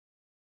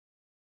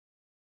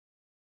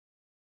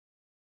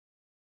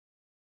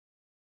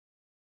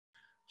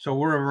So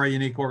we're a very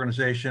unique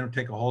organization. We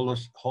take a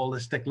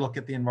holistic look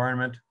at the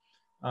environment.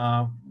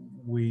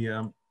 We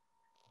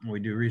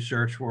do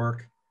research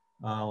work.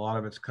 A lot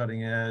of it's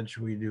cutting edge.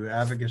 We do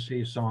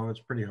advocacy. Some of it's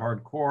pretty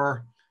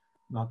hardcore.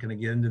 I'm not going to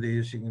get into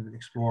these. You can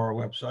explore our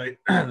website,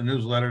 the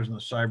newsletters and the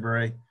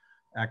Cyber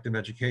active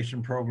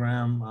education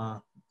program,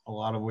 a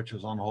lot of which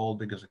is on hold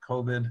because of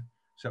COVID,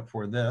 except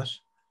for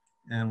this.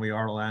 And we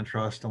are a land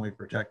trust, and we've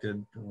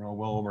protected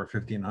well over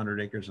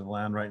 1,500 acres of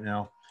land right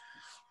now.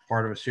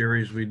 Part of a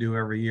series we do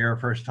every year.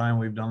 First time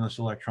we've done this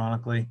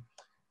electronically.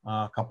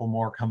 A couple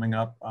more coming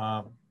up.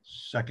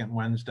 Second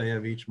Wednesday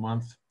of each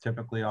month,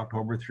 typically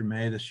October through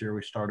May. This year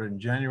we started in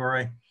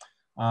January.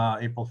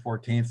 April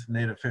 14th,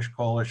 Native Fish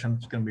Coalition.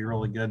 It's going to be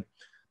really good.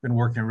 Been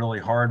working really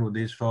hard with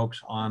these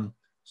folks on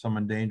some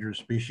endangered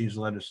species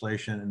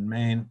legislation in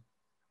Maine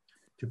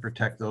to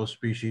protect those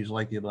species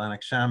like the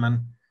Atlantic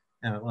salmon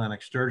and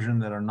Atlantic sturgeon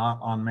that are not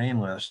on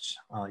Maine lists,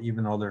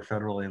 even though they're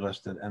federally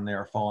listed, and they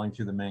are falling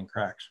through the Maine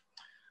cracks.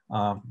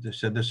 They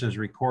said this is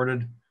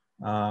recorded,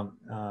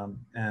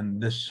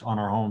 and this on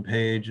our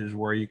homepage is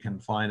where you can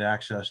find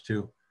access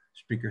to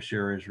speaker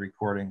series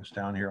recordings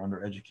down here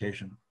under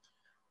education.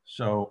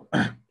 So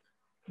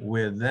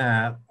with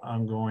that,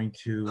 I'm going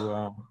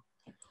to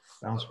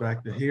bounce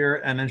back to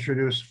here and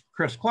introduce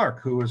Chris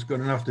Clark, who was good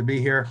enough to be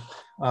here.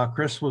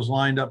 Chris was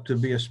lined up to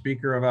be a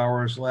speaker of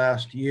ours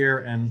last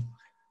year and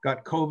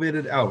got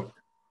COVIDed out.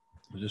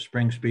 He was a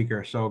spring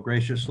speaker, so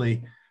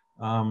graciously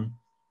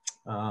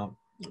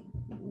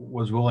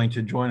was willing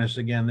to join us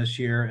again this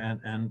year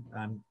and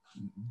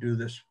do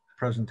this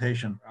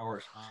presentation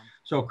hours.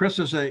 So Chris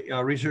is a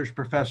research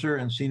professor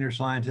and senior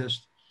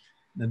scientist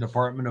in the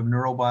Department of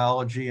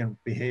Neurobiology and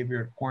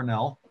Behavior at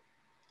Cornell.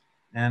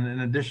 And in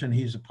addition,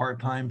 he's a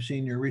part-time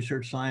senior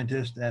research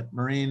scientist at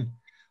Marine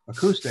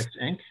Acoustics,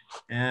 Inc.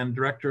 and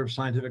director of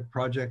scientific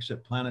projects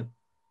at Planet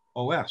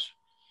OS.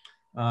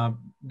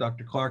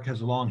 Dr. Clark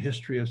has a long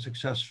history of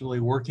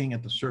successfully working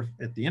at the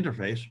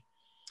interface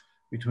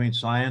between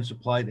science,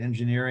 applied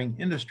engineering,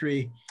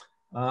 industry,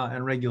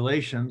 and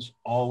regulations,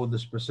 all with the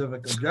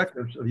specific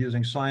objectives of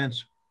using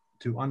science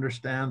to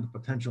understand the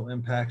potential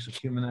impacts of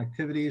human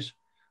activities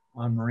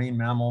on marine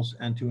mammals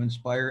and to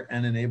inspire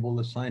and enable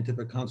the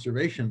scientific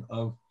conservation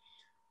of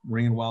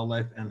marine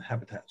wildlife and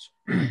habitats.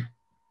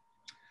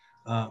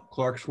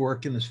 Clark's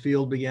work in this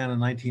field began in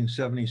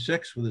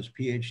 1976 with his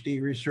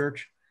PhD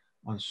research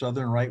on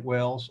southern right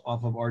whales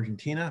off of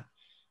Argentina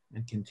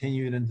and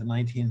continued into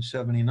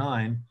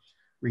 1979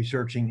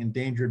 researching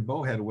endangered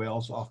bowhead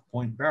whales off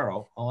Point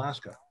Barrow,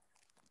 Alaska.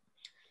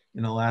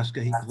 In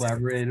Alaska, he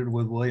collaborated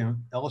with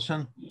William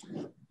Ellison,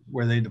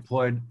 where they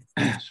deployed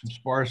some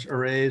sparse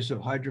arrays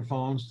of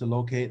hydrophones to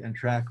locate and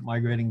track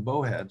migrating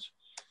bowheads.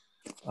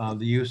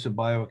 The use of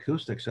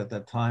bioacoustics at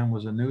that time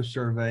was a new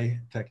survey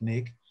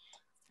technique,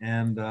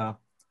 and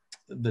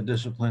the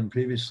discipline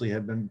previously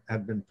had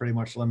been pretty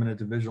much limited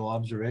to visual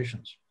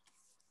observations.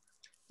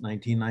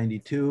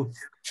 1992,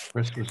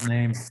 Chris was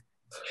named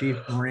Chief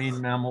Marine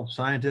Mammal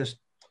Scientist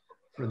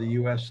for the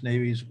U.S.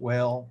 Navy's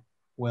Whales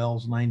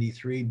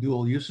 93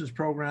 Dual Uses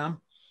Program,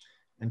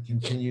 and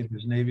continued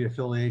his Navy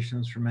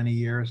affiliations for many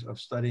years of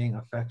studying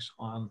effects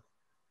of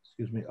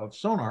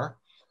sonar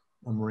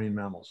on marine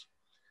mammals.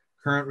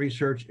 Current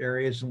research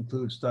areas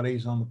include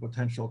studies on the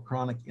potential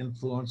chronic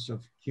influence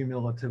of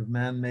cumulative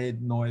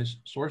man-made noise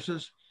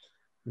sources,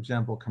 for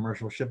example,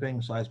 commercial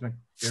shipping, seismic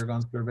air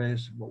gun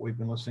surveys, what we've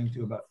been listening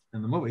to about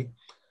in the movie,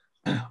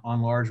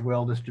 on large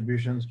whale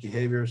distributions,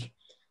 behaviors,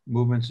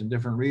 movements in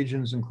different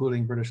regions,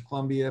 including British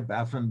Columbia,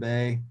 Baffin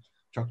Bay,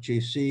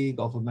 Chukchi Sea,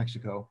 Gulf of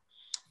Mexico.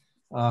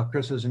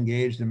 Chris is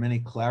engaged in many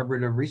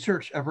collaborative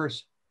research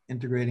efforts,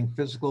 integrating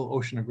physical,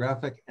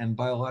 oceanographic, and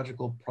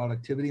biological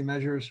productivity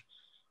measures,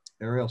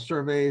 aerial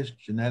surveys,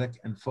 genetic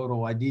and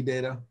photo ID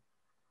data,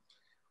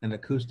 and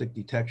acoustic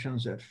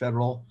detections at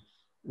federal,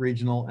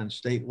 regional, and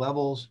state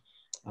levels.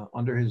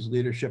 Under his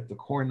leadership, the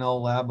Cornell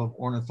Lab of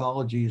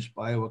Ornithology's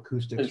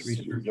Bioacoustics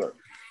Research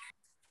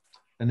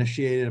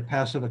initiated a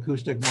passive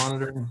acoustic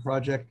monitoring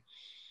project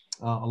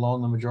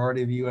along the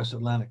majority of the U.S.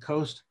 Atlantic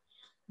coast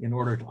in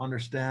order to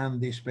understand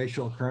the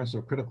spatial occurrence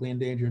of critically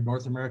endangered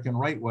North American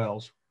right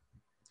whales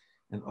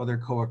and other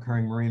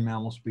co-occurring marine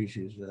mammal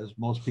species. As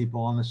most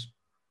people on this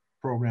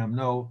program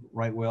know,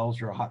 right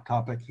whales are a hot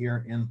topic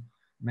here in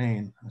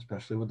Maine,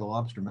 especially with the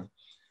lobstermen.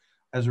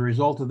 As a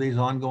result of these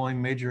ongoing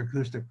major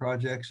acoustic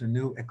projects, a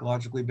new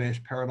ecologically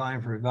based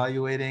paradigm for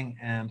evaluating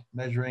and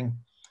measuring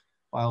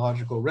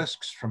biological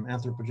risks from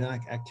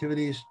anthropogenic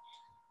activities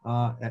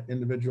at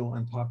individual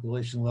and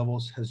population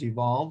levels has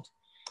evolved.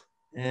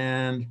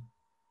 And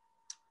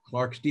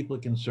Clark's deeply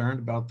concerned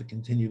about the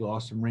continued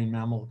loss of marine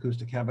mammal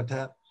acoustic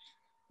habitat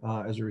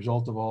as a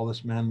result of all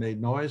this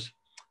man-made noise.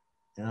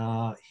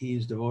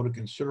 He's devoted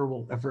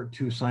considerable effort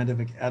to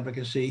scientific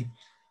advocacy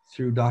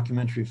through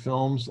documentary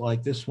films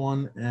like this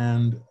one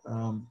and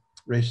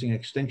Racing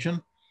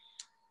Extinction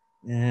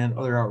and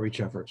other outreach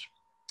efforts.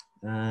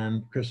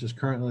 And Chris is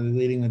currently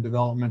leading the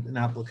development and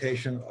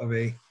application of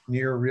a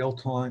near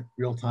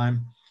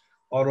real-time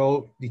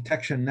auto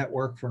detection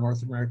network for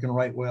North American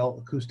right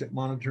whale acoustic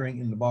monitoring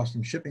in the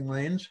Boston shipping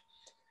lanes.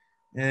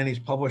 And he's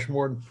published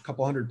more than a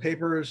couple hundred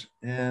papers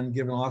and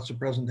given lots of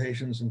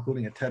presentations,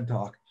 including a TED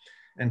Talk.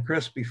 And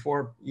Chris,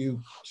 before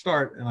you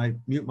start, and I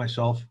mute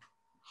myself,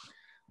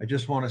 I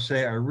just want to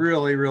say I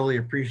really, really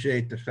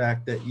appreciate the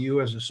fact that you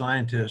as a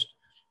scientist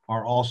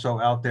are also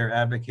out there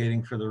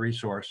advocating for the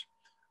resource.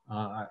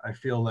 I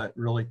feel that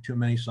really too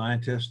many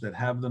scientists that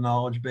have the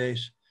knowledge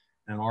base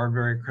and are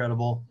very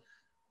credible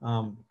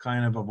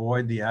kind of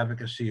avoid the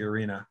advocacy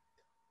arena.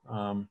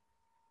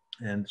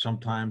 And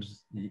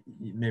sometimes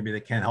maybe they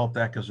can't help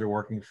that because they're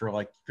working for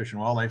like Fish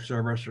and Wildlife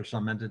Service or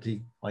some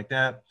entity like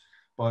that.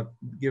 But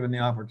given the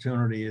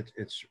opportunity,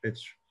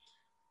 it's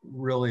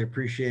really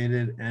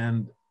appreciated.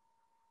 And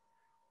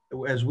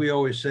as we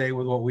always say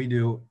with what we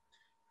do,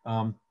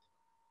 our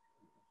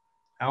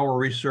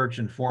research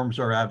informs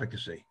our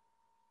advocacy.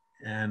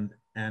 And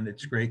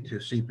it's great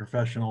to see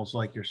professionals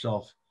like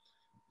yourself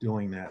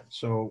doing that.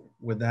 So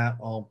with that,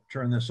 I'll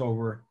turn this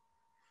over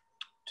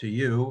to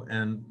you,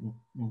 and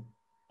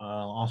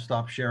I'll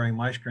stop sharing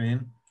my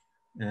screen,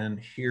 and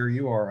here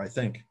you are, I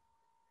think.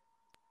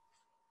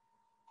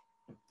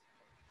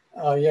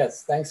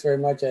 Yes, thanks very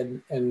much,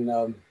 and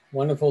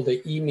wonderful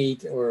to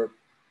e-meet or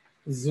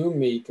Zoom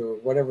meet or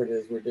whatever it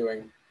is we're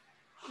doing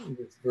in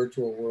this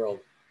virtual world.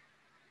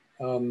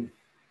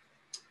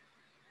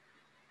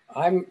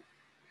 I'm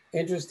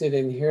interested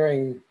in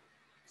hearing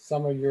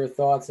some of your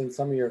thoughts and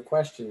some of your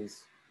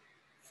questions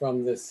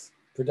from this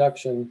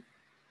production.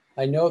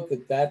 I note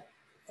that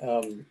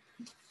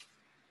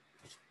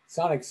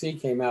Sonic Sea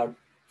came out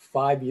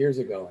 5 years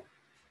ago,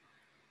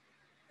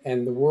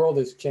 and the world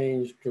has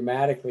changed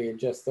dramatically in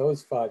just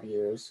those 5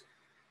 years.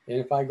 And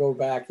if I go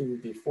back even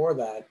before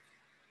that,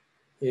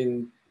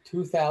 in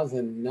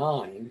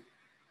 2009,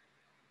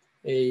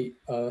 a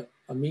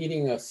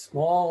meeting, a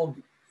small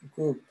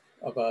group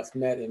of us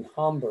met in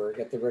Hamburg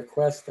at the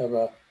request of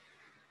a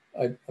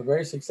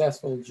very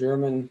successful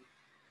German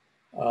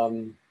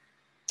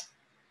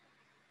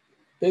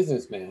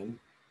businessman,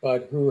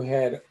 but who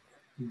had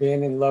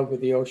been in love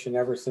with the ocean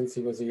ever since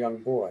he was a young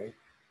boy.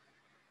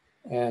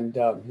 And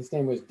his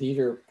name was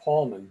Dieter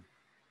Paulmann.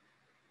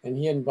 And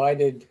he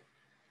invited,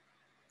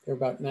 there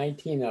were about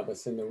 19 of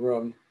us in the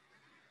room.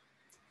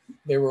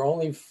 There were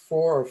only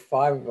 4 or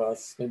 5 of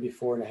us, maybe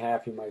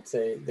 4.5, you might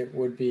say, that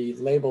would be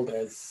labeled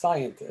as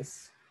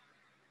scientists.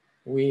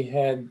 We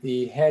had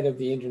the head of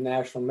the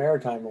International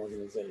Maritime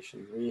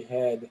Organization. We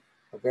had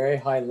a very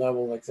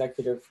high-level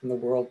executive from the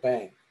World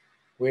Bank.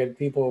 We had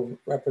people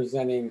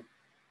representing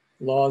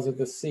laws of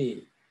the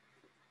sea,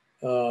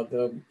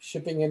 the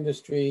shipping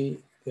industry,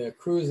 the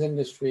cruise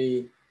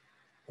industry,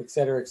 et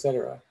cetera, et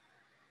cetera.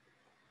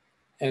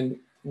 And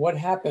what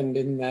happened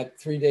in that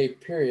 3-day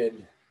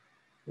period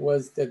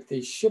was that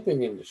the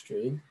shipping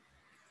industry,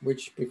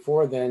 which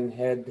before then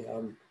had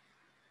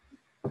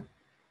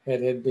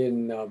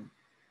been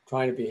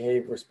trying to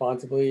behave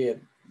responsibly,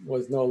 it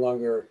was no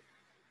longer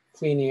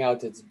cleaning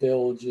out its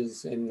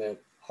bilges in the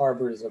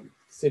harbors of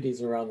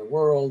cities around the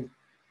world.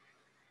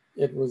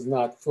 It was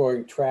not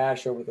throwing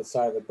trash over the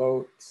side of the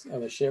boats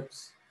and the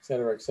ships, et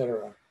cetera, et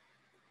cetera.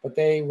 But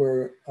they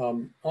were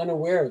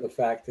unaware of the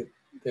fact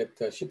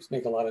that ships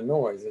make a lot of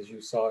noise, as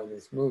you saw in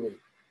this movie.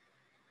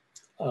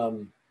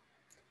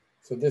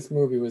 So this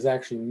movie was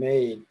actually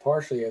made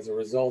partially as a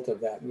result of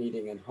that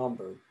meeting in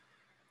Hamburg.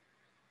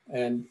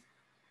 And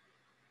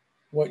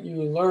what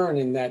you learn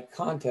in that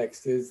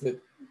context is that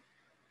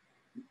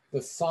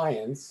the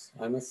science,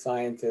 I'm a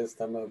scientist,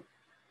 I'm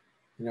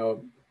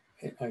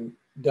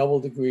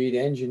double degreed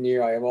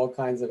engineer, I have all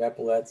kinds of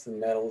epaulets and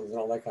medals and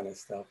all that kind of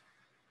stuff.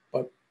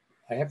 But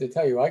I have to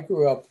tell you, I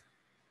grew up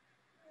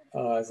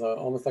as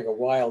almost like a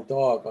wild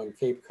dog on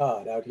Cape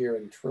Cod out here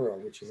in Truro,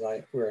 which is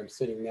where I'm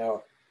sitting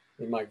now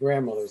in my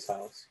grandmother's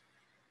house,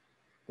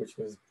 which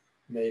was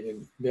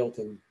built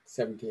in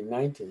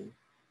 1719.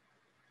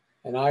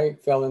 And I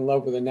fell in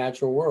love with the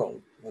natural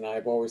world. And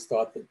I've always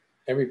thought that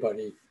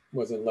everybody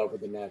was in love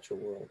with the natural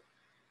world.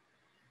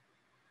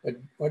 But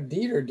what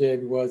Dieter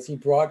did was he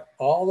brought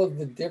all of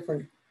the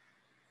different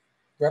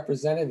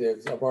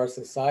representatives of our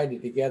society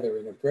together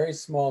in a very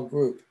small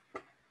group.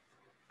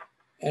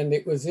 And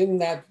it was in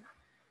that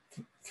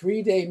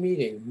 3-day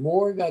meeting,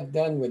 more got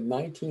done with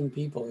 19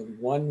 people in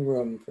one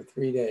room for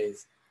 3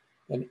 days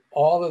than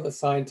all of the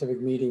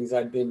scientific meetings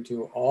I'd been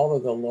to, all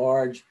of the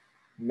large,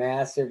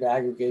 massive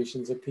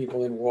aggregations of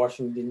people in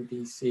Washington,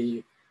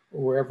 D.C.,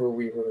 or wherever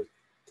we were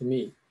to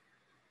meet.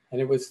 And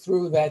it was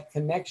through that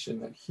connection,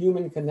 that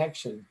human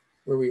connection,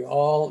 where we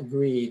all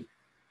agreed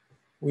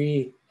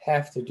we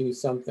have to do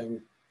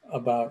something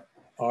about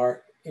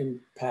our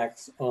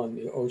impacts on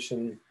the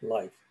ocean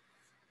life.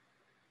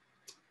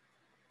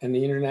 And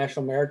the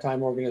International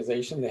Maritime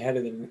Organization, the head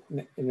of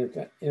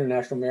the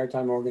International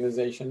Maritime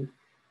Organization,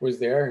 was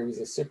there. He was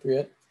a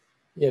Cypriot.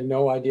 He had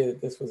no idea that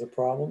this was a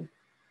problem.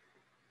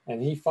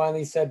 And he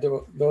finally said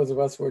to those of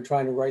us who were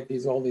trying to write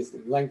all these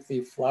lengthy,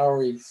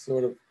 flowery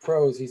sort of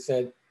prose, he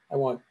said, I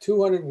want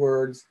 200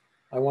 words,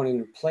 I want it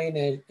in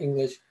plain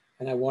English,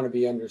 and I want to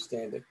be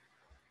understood.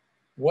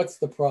 what's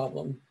the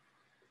problem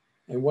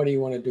and what do you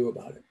want to do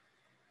about it?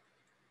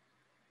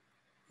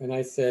 And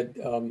I said,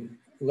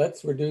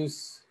 let's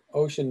reduce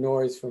ocean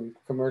noise from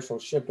commercial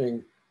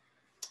shipping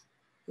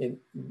in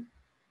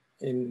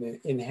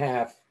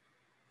half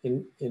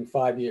in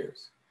 5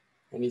 years.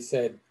 And he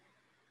said,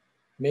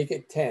 make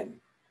it 10,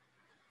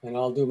 and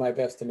I'll do my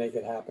best to make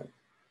it happen.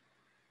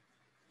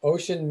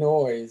 Ocean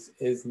noise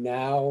is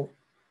now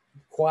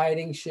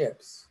quieting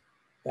ships.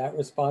 That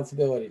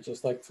responsibility,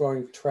 just like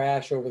throwing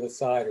trash over the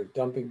side or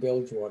dumping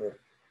bilge water,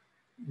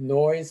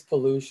 noise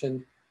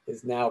pollution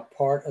is now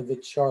part of the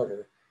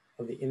charter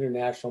of the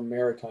International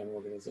Maritime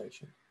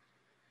Organization.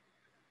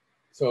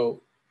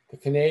 So the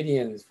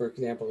Canadians, for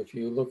example, if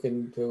you look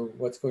into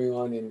what's going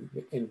on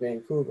in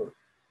Vancouver,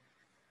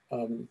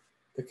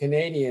 the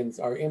Canadians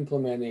are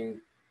implementing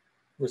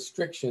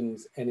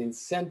restrictions and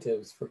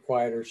incentives for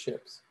quieter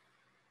ships.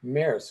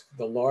 Maersk,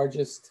 the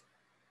largest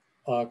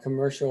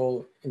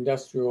commercial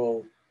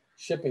industrial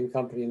shipping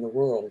company in the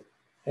world,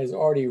 has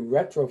already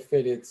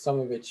retrofitted some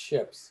of its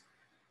ships.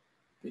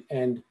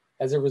 And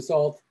as a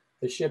result,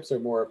 the ships are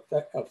more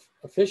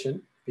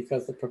efficient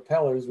because the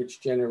propellers,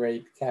 which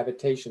generate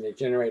cavitation, they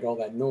generate all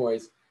that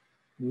noise.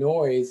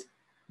 Noise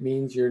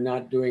means you're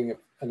not doing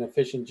an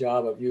efficient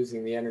job of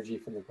using the energy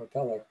from the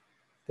propeller.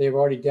 They've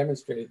already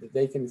demonstrated that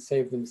they can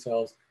save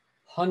themselves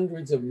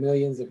hundreds of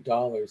millions of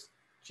dollars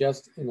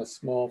just in a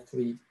small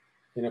fleet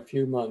in a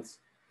few months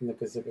in the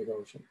Pacific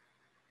Ocean.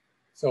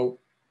 So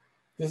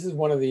this is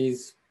one of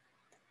these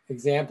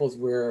examples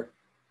where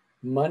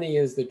money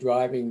is the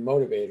driving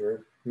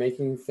motivator.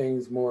 Making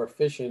things more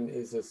efficient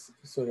is a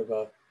sort of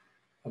a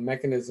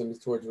mechanism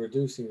towards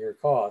reducing your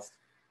cost.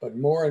 But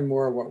more and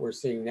more what we're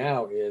seeing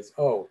now is,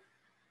 oh,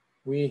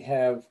 we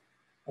have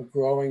a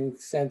growing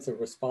sense of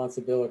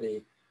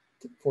responsibility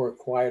for a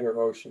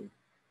quieter ocean.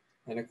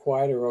 And a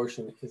quieter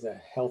ocean is a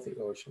healthy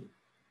ocean.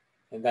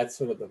 And that's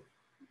sort of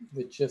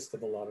the gist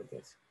of a lot of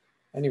this.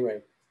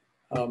 Anyway,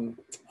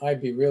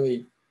 I'd be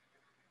really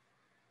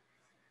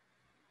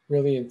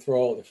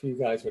enthralled if you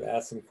guys would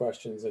ask some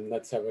questions and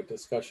let's have a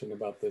discussion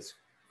about this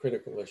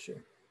critical issue.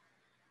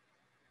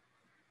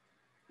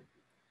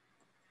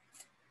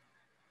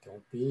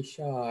 Don't be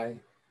shy.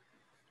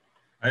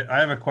 I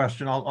have a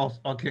question.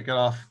 I'll kick it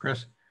off,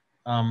 Chris.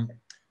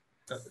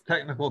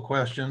 Technical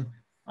question.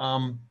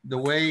 The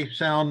way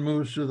sound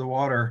moves through the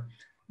water,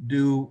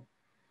 do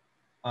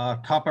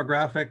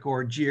topographic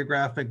or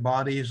geographic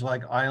bodies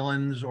like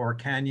islands or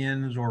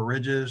canyons or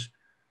ridges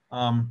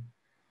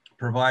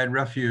provide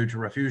refuge or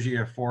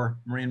refugia for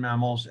marine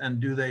mammals, and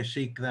do they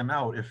seek them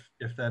out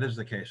if that is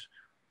the case?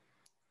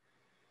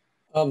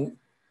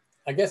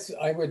 I guess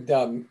I would,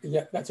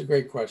 yeah, that's a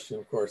great question,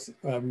 of course.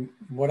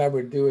 What I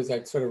would do is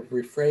I'd sort of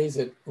rephrase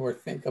it or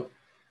think of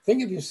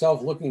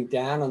yourself looking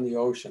down on the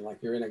ocean like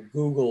you're in a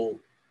Google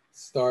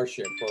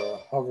starship or a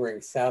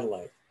hovering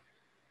satellite.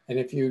 And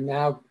if you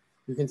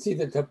can see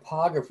the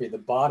topography, the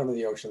bottom of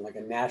the ocean, like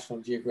a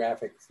National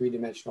Geographic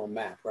three-dimensional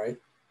map, right?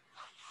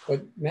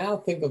 But now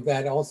think of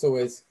that also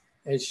as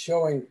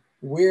showing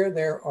where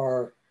there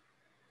are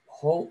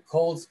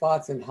cold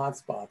spots and hot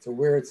spots, or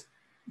where it's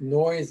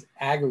noise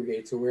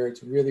aggregates, or where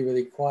it's really,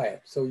 really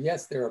quiet. So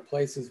yes, there are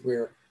places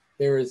where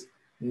there is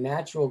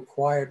natural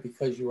quiet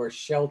because you are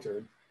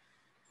sheltered.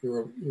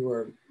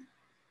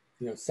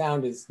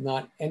 Sound is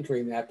not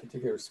entering that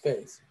particular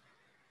space.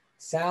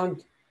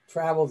 Sound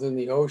travels in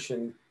the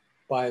ocean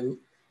by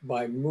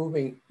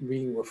moving,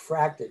 being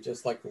refracted,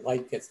 just like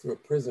light gets through a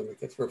prism.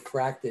 It gets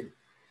refracted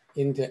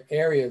into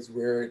areas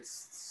where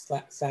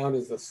sound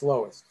is the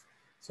slowest.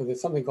 So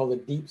there's something called a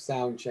deep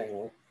sound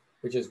channel,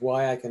 which is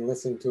why I can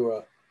listen to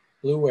a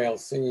blue whale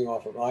singing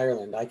off of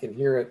Ireland. I can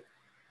hear it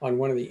on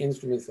one of the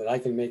instruments that I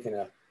can make in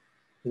a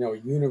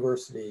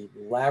university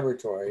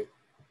laboratory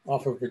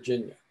off of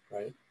Virginia,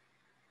 right?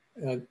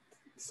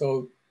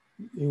 So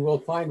you will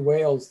find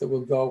whales that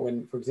will go,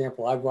 and for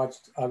example, I've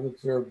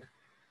observed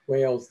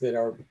whales that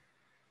are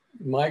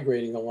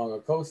migrating along a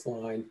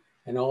coastline,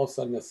 and all of a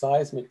sudden a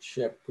seismic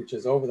ship, which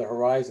is over the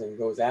horizon,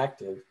 goes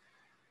active.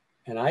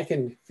 And I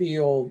can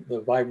feel the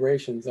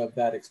vibrations of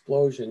that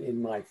explosion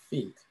in my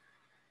feet,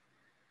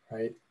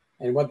 right?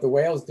 And what the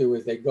whales do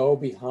is they go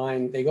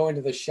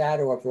into the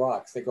shadow of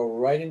rocks. They go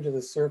right into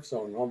the surf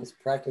zone, almost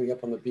practically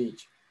up on the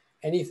beach,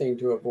 anything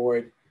to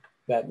avoid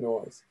that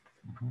noise.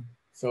 Mm-hmm.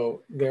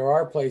 So there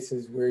are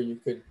places where you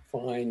could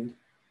find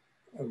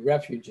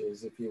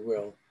refuges, if you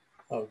will,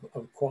 of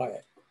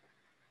quiet.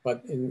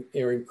 But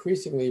they're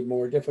increasingly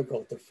more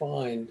difficult to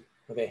find,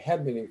 or they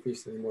have been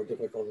increasingly more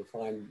difficult to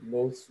find,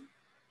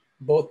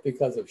 both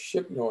because of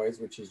ship noise,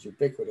 which is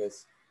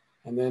ubiquitous,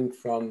 and then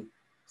from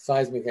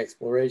seismic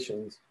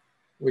explorations,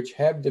 which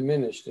have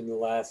diminished in the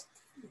last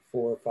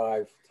 4,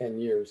 5, 10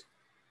 years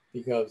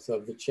because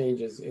of the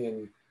changes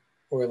in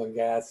oil and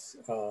gas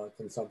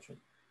consumption.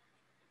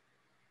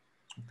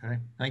 Okay,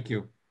 thank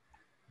you.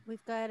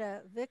 We've got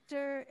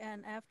Victor,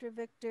 and after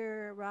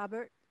Victor,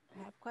 Robert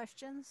have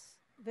questions.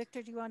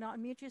 Victor, do you want to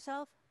unmute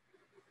yourself?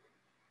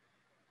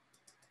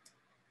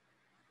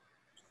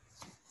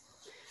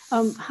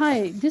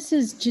 Hi, this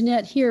is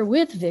Jeanette here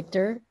with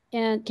Victor.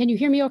 And can you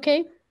hear me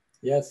okay?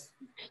 Yes.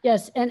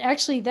 Yes, and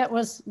actually that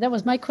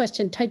was my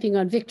question typing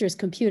on Victor's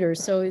computer.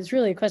 So it's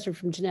really a question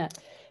from Jeanette.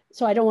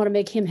 So I don't want to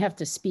make him have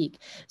to speak.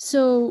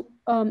 So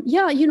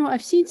yeah, you know,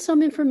 I've seen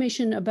some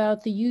information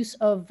about the use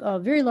of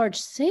very large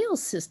sail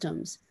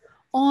systems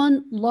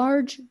on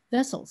large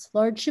vessels,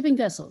 large shipping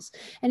vessels.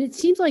 And it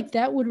seems like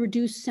that would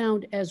reduce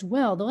sound as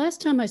well. The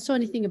last time I saw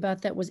anything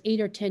about that was 8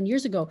 or 10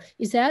 years ago.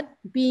 Is that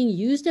being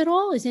used at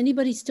all? Is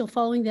anybody still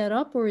following that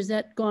up, or is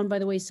that gone by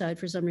the wayside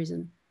for some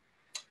reason?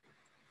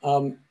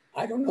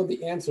 I don't know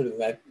the answer to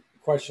that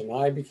question.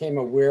 I became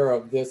aware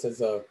of this as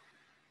a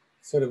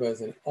sort of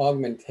as an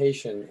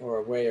augmentation or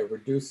a way of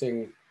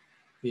reducing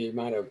the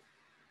amount of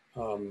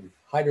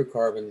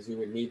hydrocarbons you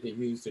would need to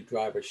use to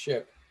drive a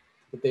ship,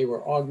 but they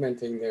were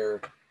augmenting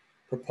their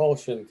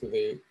propulsion through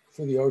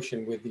the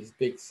ocean with these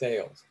big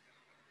sails.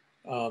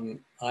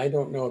 I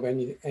don't know of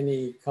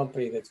any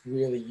company that's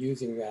really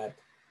using that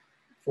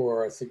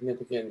for a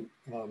significant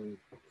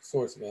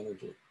source of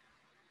energy.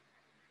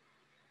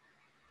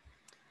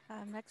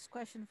 Next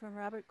question from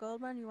Robert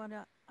Goldman. You want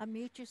to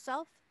unmute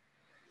yourself?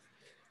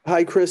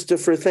 Hi,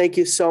 Christopher. Thank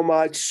you so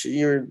much.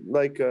 You're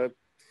like a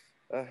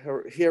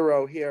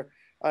hero here.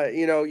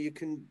 You know,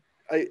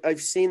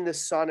 I've seen the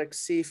Sonic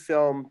Sea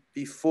film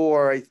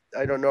before.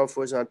 I don't know if it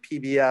was on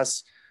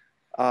PBS,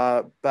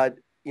 but,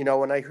 you know,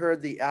 when I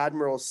heard the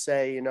Admiral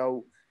say, you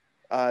know,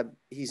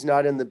 he's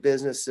not in the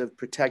business of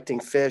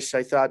protecting fish,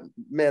 I thought,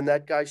 man,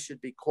 that guy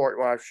should be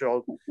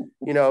court-martialed.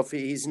 You know, if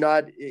he's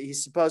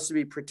supposed to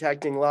be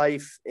protecting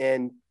life,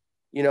 and,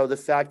 you know, the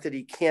fact that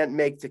he can't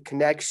make the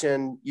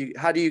connection,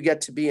 how do you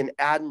get to be an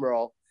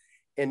admiral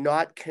and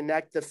not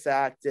connect the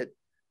fact that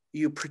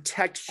you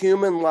protect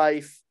human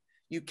life?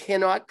 You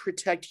cannot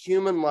protect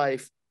human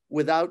life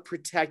without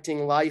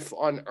protecting life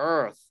on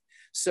Earth.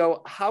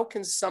 So how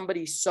can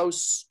somebody so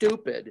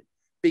stupid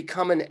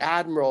become an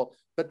admiral?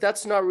 But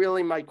that's not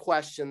really my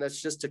question. That's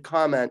just a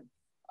comment.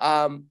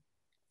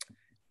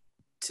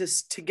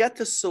 To get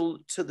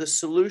to the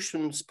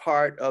solutions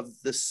part of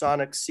the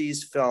Sonic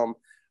Seas film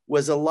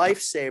was a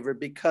lifesaver,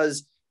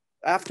 because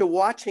after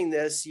watching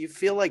this, you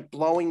feel like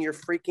blowing your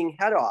freaking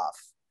head off.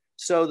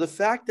 So the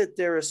fact that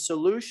there are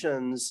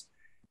solutions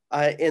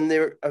and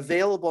they're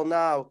available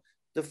now,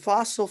 the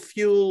fossil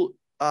fuel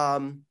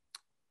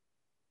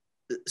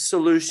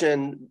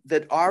solution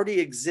that already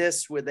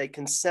exists where they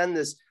can send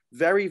this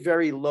very,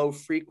 very low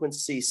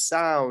frequency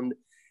sound,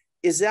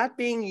 is that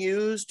being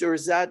used, or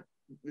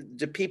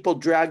do people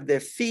drag their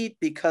feet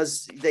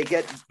because they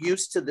get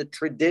used to the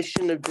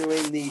tradition of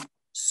doing the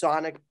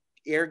sonic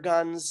air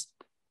guns,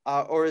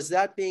 or is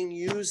that being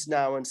used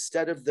now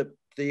instead of the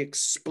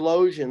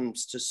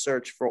explosions to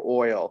search for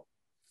oil?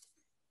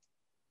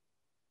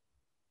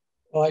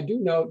 Well, I do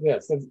know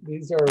this.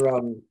 These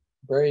are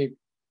very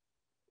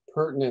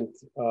pertinent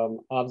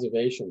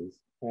observations,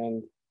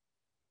 and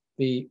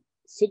the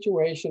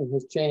situation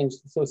has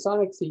changed. So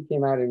Sonic Sea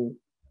came out in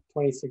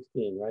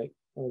 2016, right?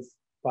 That was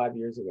 5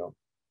 years ago.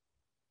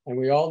 And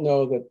we all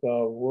know that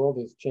the world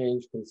has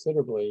changed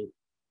considerably,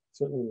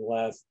 certainly in the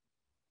last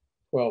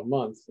 12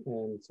 months,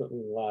 and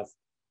certainly in the last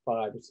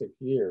 5 or 6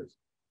 years.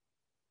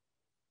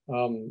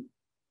 Oil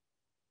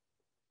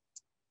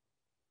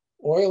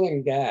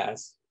and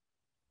gas,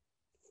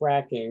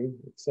 fracking,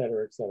 et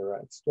cetera,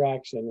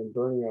 extraction and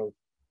burning of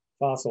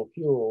fossil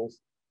fuels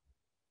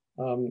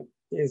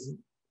is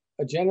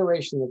a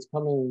generation that's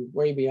coming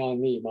way beyond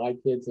me. My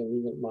kids and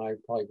even my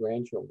probably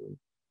grandchildren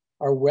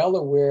are well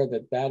aware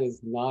that that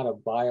is not a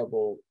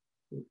viable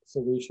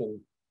solution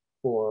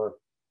for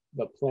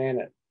the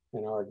planet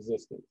and our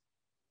existence.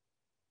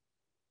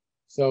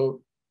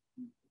 So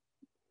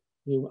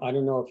I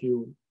don't know if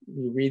you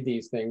read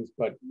these things,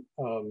 but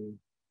you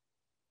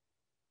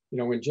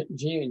know, when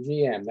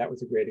GM, that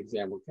was a great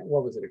example.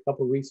 What was it? A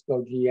couple of weeks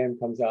ago, GM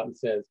comes out and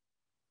says,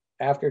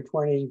 after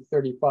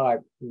 2035,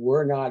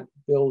 we're not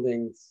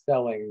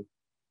selling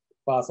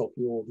fossil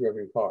fuel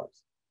driven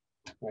cars,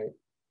 right?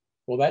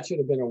 Well, that should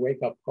have been a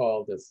wake up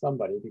call to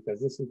somebody, because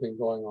this has been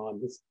going on,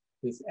 this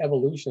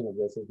evolution of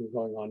this has been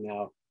going on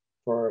now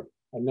for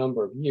a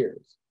number of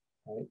years,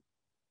 right?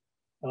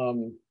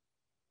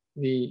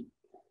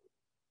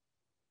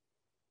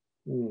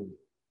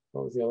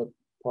 What was the other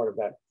part of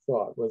that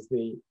thought? Was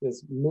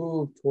this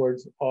move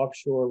towards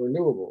offshore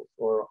renewables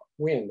or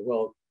wind.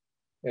 Well,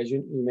 as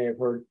you may have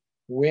heard,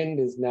 wind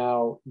is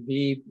now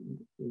the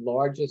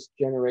largest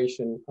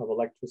generation of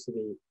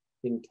electricity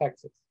in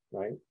Texas,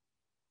 right?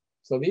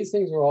 So these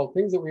things are all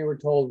things that we were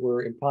told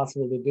were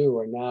impossible to do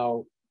are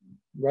now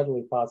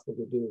readily possible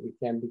to do. We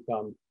can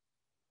become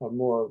a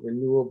more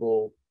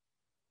renewable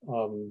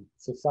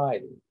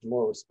society, a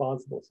more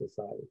responsible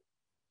society.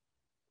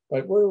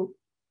 But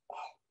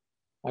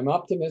I'm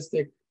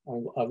optimistic.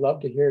 I'd love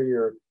to hear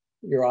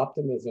your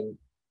optimism,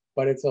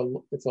 but it's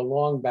a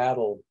long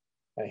battle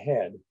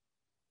ahead.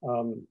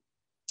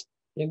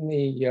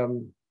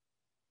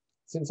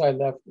 Since I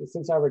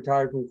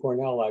retired from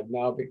Cornell, I've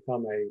now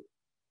become a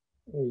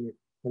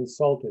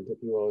consultant, if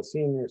you will, a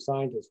senior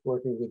scientist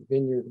working with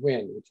Vineyard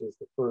Wind, which is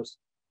the first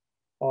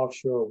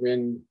offshore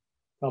wind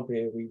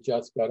company that we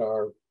just got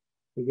our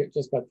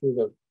just got through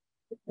the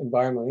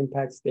environmental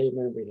impact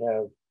statement. We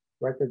have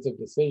records of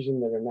decision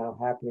that are now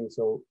happening.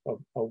 So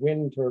a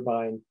wind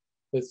turbine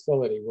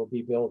facility will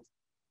be built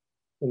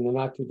in the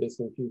not too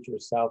distant future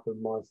south of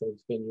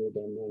Martha's Vineyard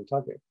and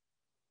Nantucket.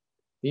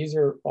 These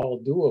are all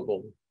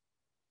doable,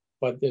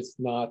 but it's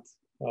not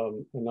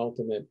an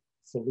ultimate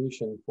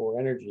solution for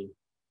energy,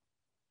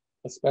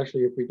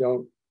 especially if we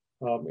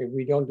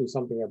don't do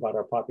something about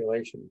our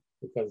population,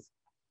 because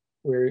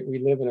we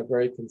live in a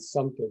very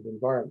consumptive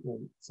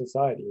environment,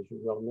 society, as you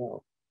well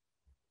know.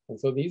 And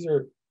so these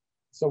are,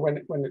 so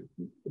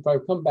if I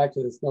come back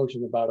to this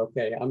notion about,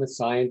 okay, I'm a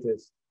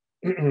scientist,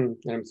 and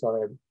I'm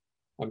sorry,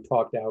 I'm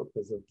talked out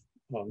because of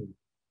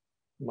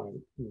my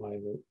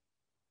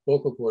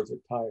vocal cords are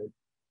tired.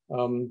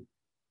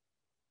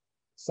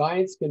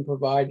 Science can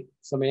provide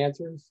some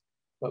answers,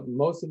 but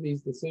most of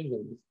these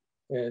decisions,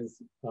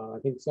 as I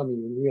think some of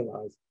you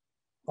realize,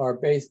 are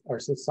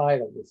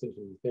societal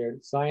decisions. They're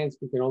science.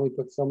 We can only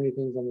put so many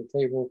things on the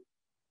table,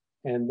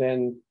 and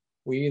then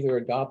we either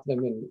adopt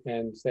them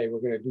and say we're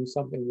going to do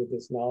something with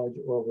this knowledge,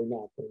 or we're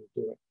not going to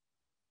do it.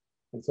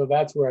 And so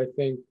that's where I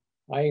think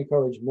I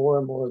encourage more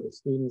and more of the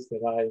students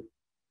that I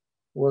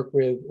work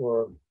with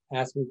or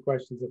ask me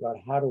questions about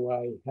how do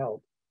I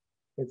help.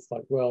 It's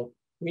like, well,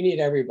 we need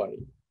everybody.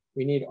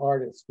 We need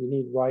artists, we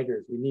need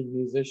writers, we need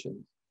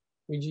musicians.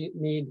 We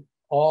need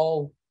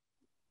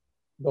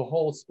the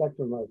whole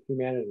spectrum of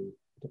humanity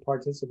to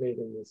participate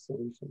in this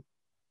solution.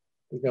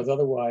 Because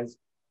otherwise,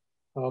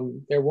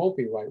 there won't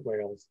be right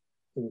whales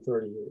in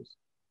 30 years.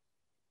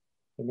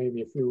 There may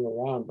be a few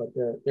around, but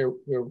there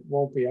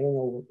won't be. I don't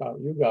know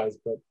about you guys,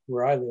 but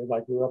where I live, I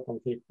grew up on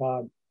Cape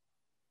Cod.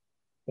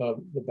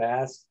 The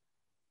bass,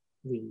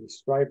 the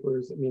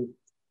stripers, I mean,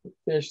 the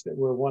fish that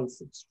were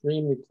once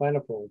extremely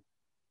plentiful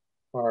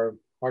are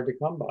hard to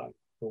come by.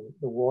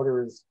 The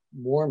water is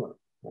warmer,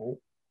 right?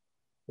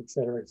 Et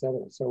cetera, et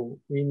cetera. So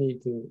we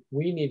need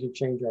to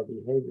change our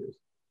behaviors,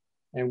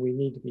 and we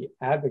need to be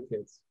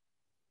advocates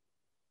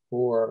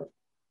for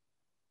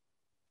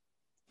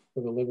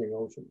the living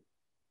ocean.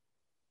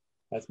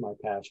 That's my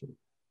passion.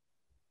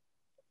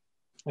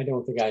 Robert,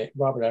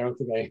 I don't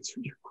think I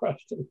answered your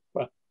question,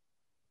 but.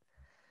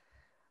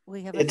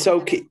 It's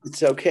okay.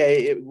 It's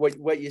okay.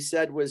 What you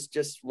said was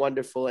just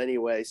wonderful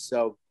anyway.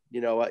 So,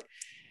 you know,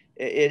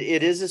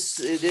 it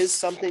is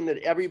something that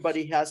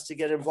everybody has to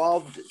get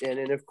involved in.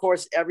 And of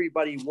course,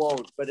 everybody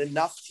won't, but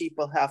enough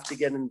people have to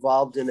get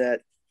involved in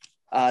it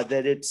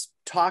that it's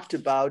talked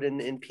about,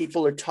 and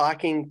people are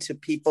talking to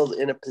people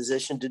in a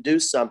position to do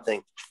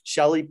something.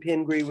 Shelley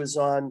Pingree was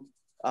on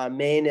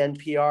Maine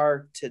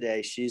NPR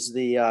today. She's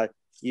the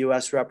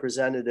U.S.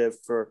 representative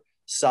for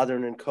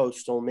Southern and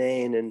Coastal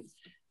Maine. And,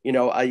 you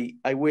know,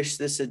 I wish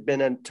this had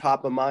been on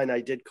top of mind.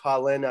 I did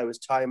call in. I was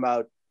talking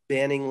about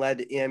banning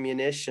lead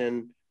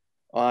ammunition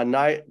on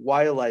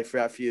wildlife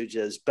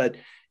refuges. But,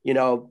 you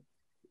know,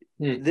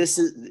 this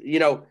is, you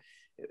know,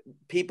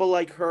 people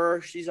like her,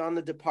 she's on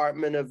the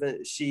Department of,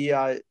 she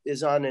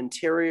is on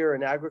Interior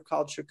and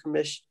Agriculture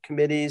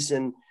committees.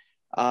 And,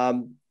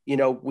 you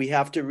know, we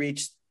have to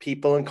reach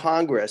people in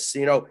Congress.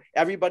 You know,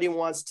 everybody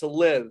wants to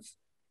live.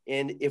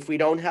 And if we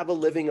don't have a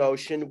living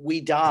ocean, we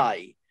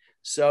die.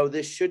 So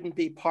this shouldn't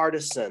be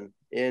partisan.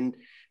 And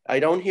I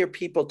don't hear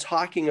people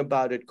talking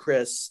about it,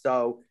 Chris,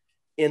 though,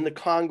 in the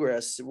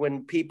Congress.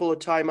 When people are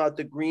talking about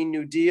the Green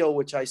New Deal,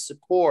 which I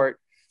support,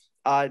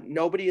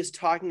 nobody is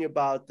talking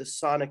about the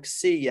Sonic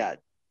Sea yet.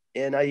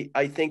 And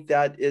I think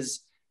that is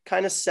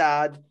kind of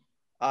sad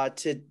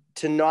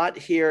to not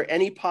hear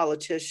any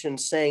politician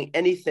saying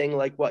anything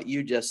like what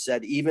you just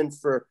said, even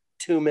for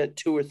 2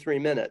 or 3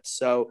 minutes.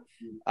 So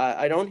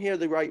I don't hear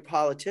the right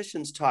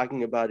politicians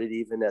talking about it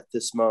even at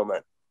this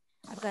moment.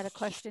 I've got a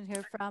question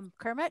here from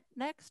Kermit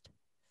next.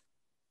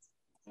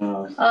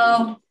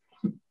 Hi,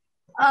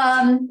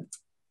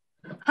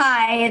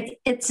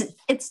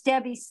 it's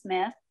Debbie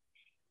Smith.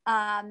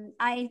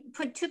 I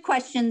put 2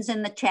 questions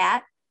in the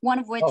chat, one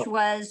of which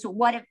was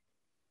what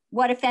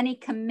if any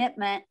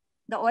commitment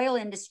the oil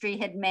industry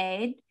had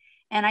made?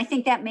 And I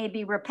think that may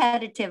be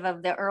repetitive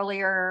of the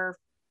earlier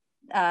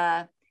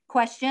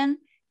question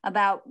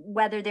about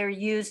whether they're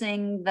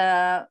using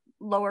the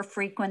lower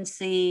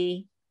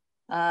frequency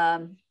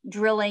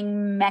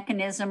drilling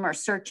mechanism or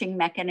searching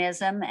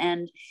mechanism,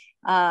 and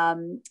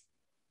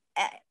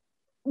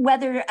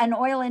whether an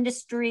oil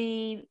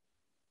industry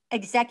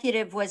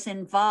executive was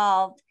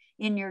involved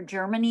in your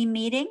Germany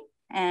meeting,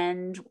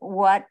 and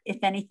what, if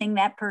anything,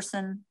 that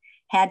person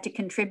had to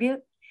contribute.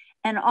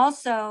 And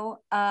also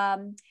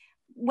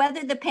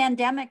whether the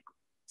pandemic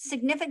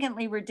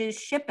significantly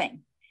reduced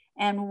shipping,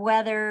 and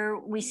whether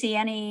we see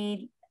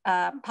any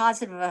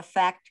positive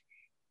effect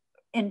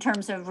in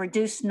terms of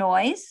reduced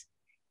noise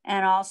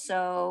and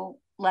also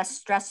less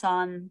stress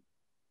on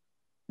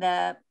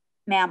the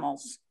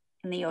mammals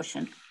in the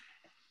ocean.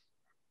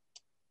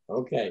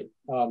 Okay,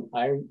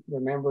 I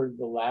remember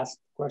the last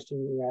question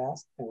you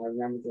asked, and I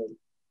remember the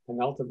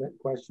penultimate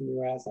question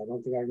you asked. I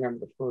don't think I remember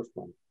the first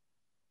one.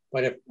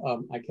 But if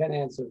I can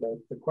answer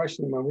the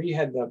question, when we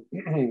had the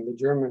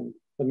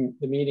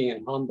the meeting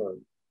in Hamburg,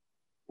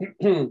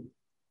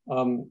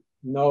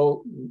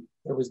 no,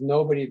 there was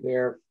nobody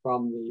there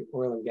from the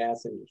oil and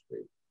gas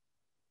industry.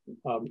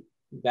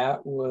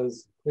 That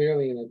was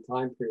clearly in a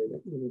time period,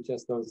 even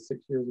just those 6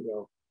 years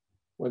ago,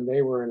 when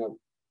they were in a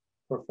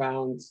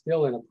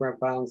still in a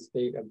profound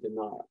state of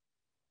denial.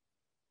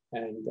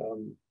 And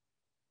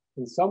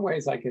in some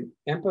ways, I can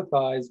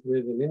empathize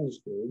with an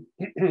industry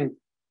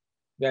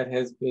that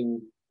has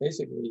been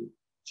basically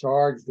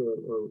charged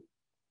or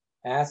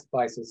asked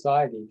by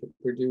society to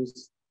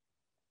produce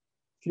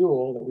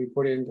fuel that we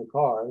put into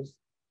cars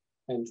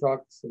and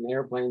trucks and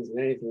airplanes and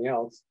anything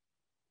else.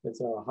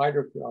 It's a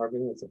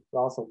hydrocarbon, it's a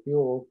fossil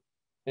fuel,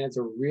 and it's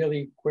a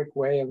really quick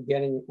way of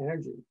getting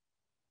energy.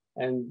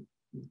 And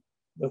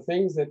the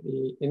things that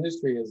the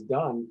industry has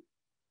done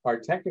are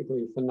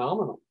technically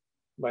phenomenal,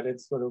 but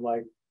it's sort of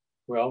like,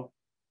 well,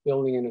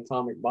 building an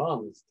atomic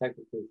bomb is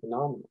technically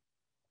phenomenal.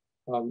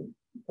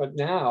 But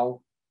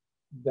now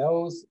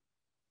those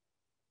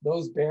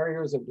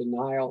barriers of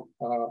denial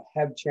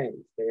have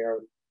changed. They are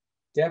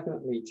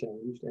definitely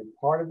changed, and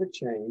part of the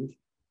change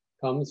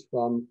comes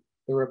from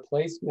the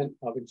replacement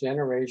of a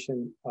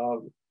generation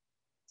of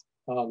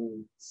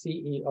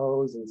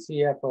CEOs and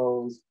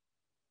CFOs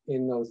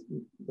in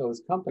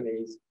those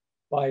companies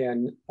by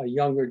a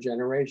younger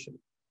generation.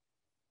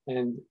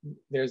 And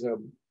there's a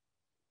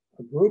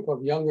group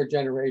of younger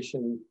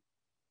generation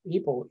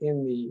people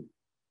in the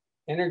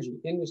energy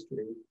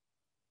industry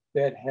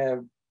that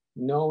have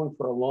known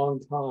for a long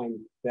time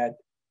that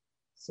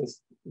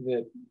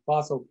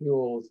fossil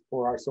fuels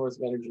for our source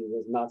of energy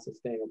was not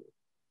sustainable.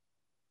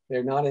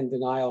 They're not in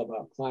denial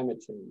about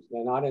climate change.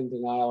 They're not in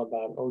denial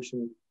about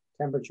ocean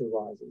temperature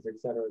rises,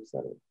 et cetera, et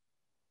cetera.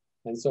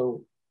 And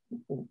so,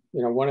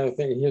 one of the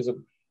things,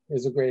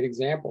 here's a great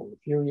example. A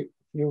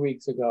few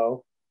weeks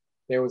ago,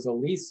 there was a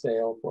lease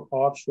sale for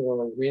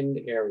offshore wind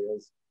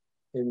areas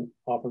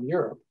off of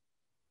Europe.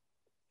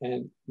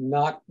 And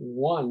not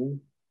one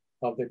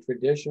of the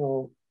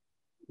traditional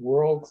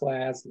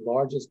world-class,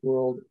 largest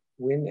world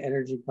wind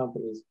energy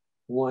companies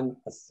won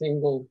a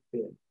single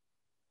bid.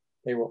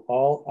 They were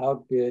all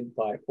outbid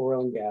by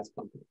oil and gas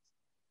companies,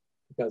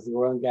 because the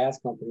oil and gas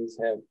companies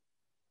have,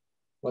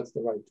 what's the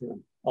right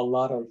term? A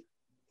lot of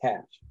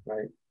cash,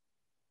 right?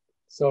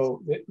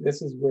 So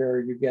this is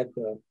where you get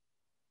the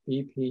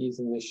BPs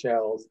and the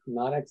Shells,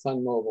 not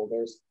ExxonMobil.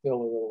 They're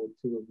still a little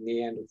too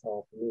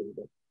Neanderthal for me,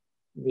 but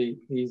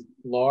these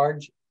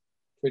large,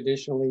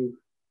 traditionally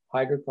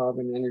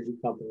hydrocarbon energy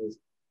companies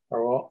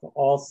are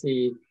all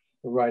see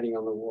the writing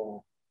on the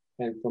wall.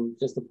 And from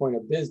just the point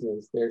of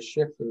business, they're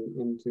shifting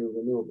into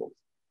renewables,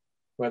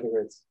 whether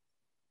it's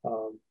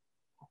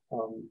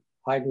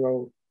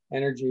hydro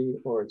energy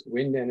or it's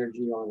wind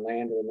energy on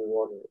land or in the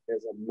water.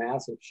 There's a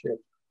massive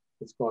shift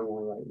that's going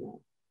on right now.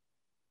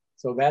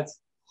 So that's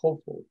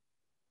hopeful.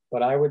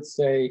 But I would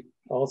say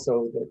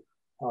also that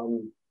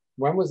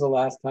when was the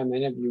last time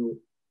any of you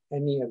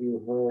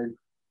heard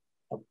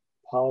a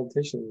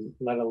politician,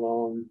 let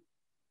alone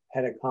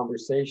had a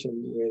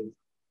conversation with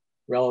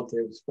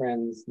relatives,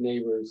 friends,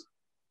 neighbors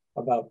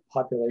about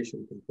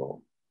population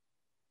control?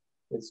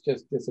 It's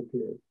just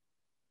disappeared.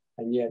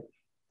 And yet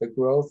the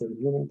growth in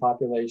human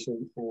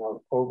population and our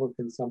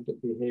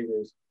overconsumptive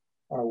behaviors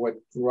are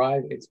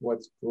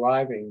what's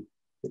driving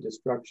the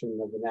destruction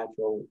of the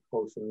natural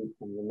ocean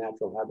and the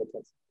natural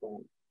habitats of the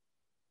planet.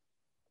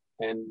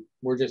 And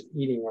we're just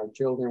eating our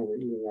children, we're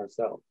eating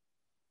ourselves.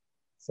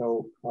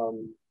 So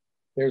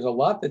there's a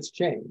lot that's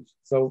changed.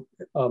 So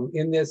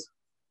in this,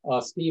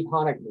 Steve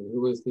Honickman,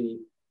 who was the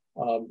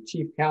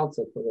chief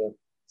counsel for the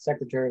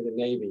Secretary of the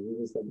Navy, he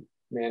was the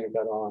man who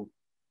got on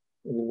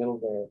in the middle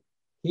there.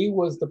 He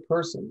was the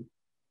person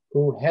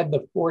who had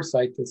the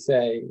foresight to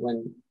say,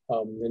 when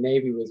the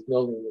Navy was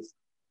building this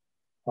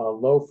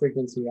low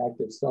frequency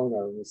active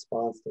sonar in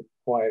response to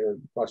quieter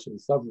Russian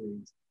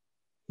submarines,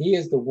 he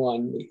is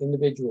the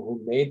individual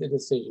who made the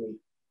decision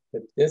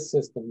that this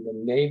system, the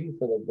Navy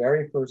for the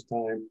very first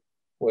time,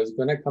 was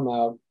going to come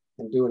out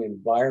and do an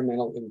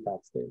environmental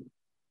impact statement.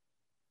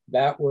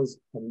 That was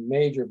a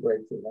major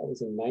breakthrough. That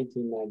was in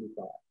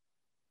 1995.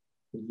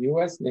 The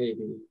US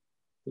Navy,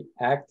 the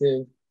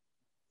active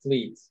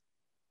fleets,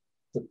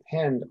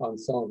 depend on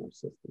sonar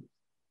systems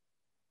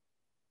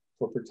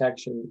for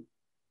protection,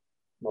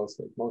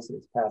 mostly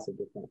it's passive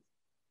defense.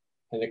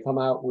 And they come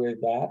out with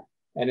that,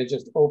 and it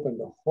just opened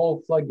the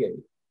whole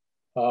floodgate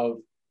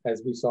of,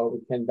 as we saw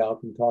with Ken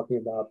Balcom talking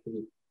about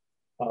the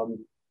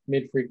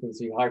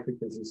mid-frequency,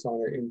 high-frequency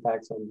sonar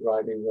impacts on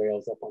driving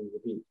whales up on the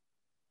beach.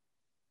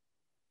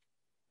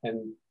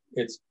 And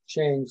it's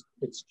changed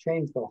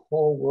the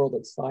whole world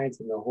of science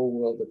and the whole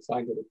world of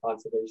scientific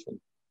conservation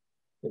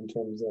in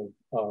terms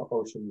of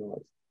ocean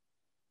noise.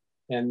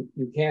 And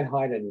you can't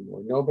hide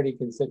anymore. Nobody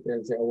can sit there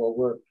and say, oh,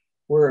 well,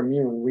 we're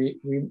immune.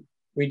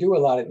 We do a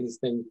lot of these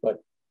things,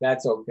 but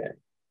that's okay.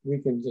 We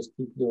can just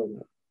keep doing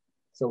it.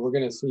 So you're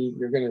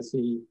gonna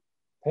see,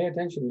 pay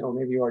attention, or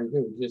maybe you already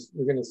do,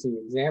 you're gonna see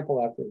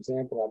example after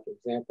example after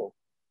example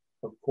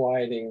of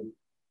quieting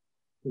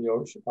the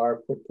ocean,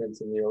 our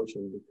footprints in the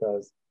ocean,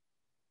 because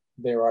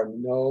there are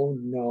no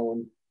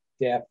known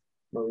deaf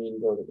marine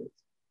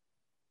vertebrates.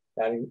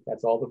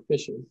 That's all the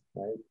fishes,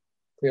 right?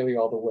 Clearly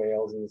all the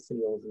whales and the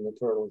seals and the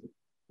turtles.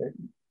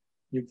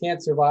 You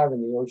can't survive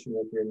in the ocean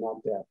if you're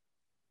not deaf.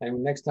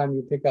 And next time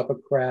you pick up a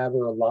crab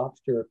or a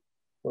lobster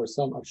or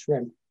a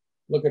shrimp,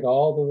 look at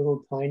all the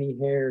little tiny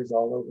hairs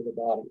all over the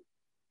body.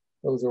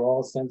 Those are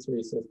all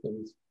sensory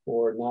systems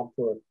not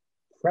for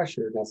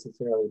pressure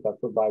necessarily, but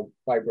for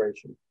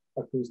vibration,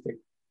 acoustic,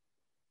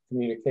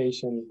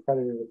 communication,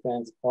 predator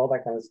defense, all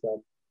that kind of stuff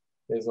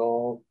is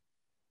all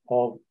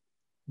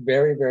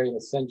very, very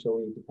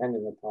essentially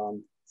dependent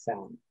upon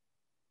sound.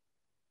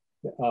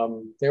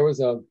 There was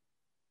an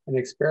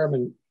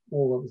experiment,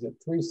 what was it,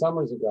 3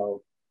 summers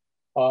ago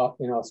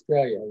in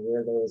Australia,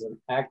 where there was an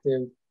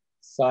active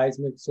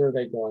seismic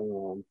survey going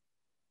on,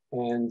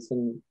 and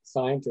some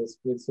scientists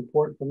with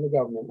support from the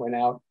government went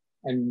out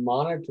and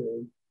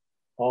monitored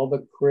all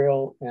the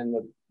krill and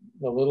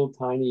the little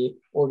tiny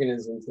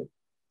organisms that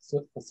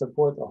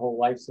support the whole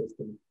life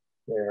system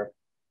there.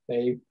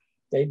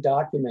 They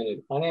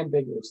documented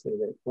unambiguously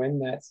that when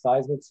that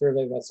seismic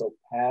survey vessel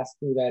passed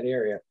through that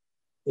area,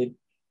 it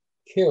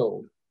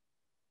killed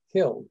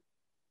 100%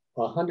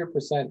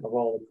 of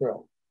all the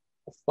krill,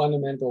 a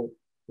fundamental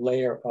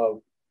layer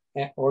of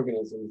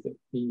organisms that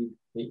feed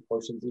the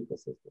ocean's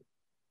ecosystem.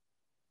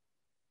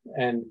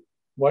 And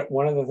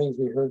one of the things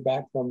we heard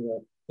back from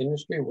the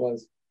industry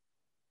was,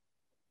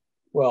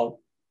 well,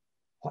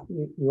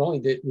 you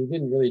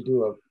didn't really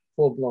do a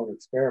full-blown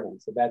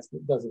experiment, so that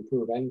doesn't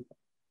prove anything.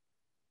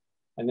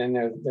 And then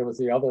there was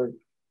the other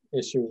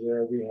issue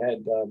where we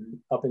had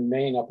up in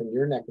Maine, up in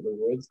your neck of the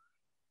woods,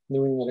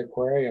 New England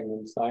Aquarium,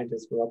 and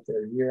scientists were up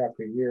there year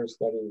after year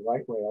studying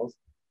right whales,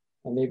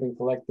 and they've been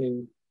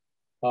collecting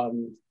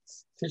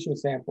tissue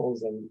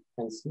samples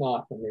and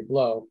snot when they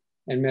blow,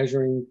 and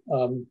measuring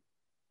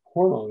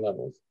hormone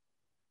levels.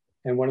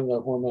 And one of the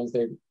hormones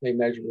they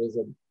measured was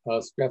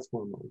a stress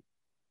hormone.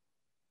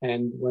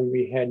 And when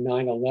we had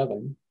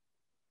 9/11,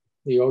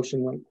 the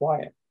ocean went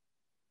quiet.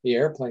 The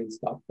airplanes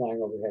stopped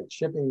flying overhead.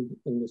 Shipping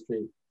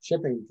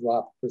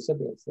dropped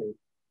precipitously.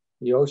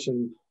 The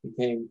ocean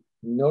became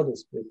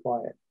noticeably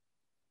quiet.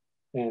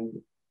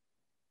 And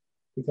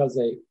because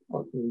the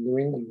New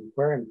England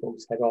Aquarium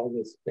folks had all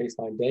this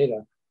baseline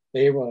data,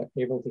 they were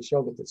able to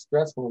show that the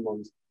stress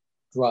hormones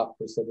dropped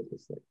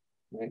precipitously,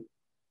 right?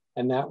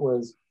 And that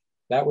was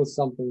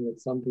something that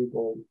some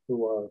people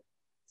who are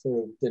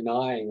sort of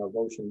denying of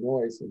ocean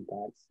noise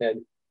impact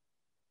said,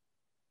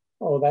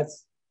 oh,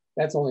 that's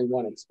only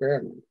one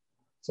experiment.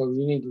 So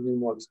you need to do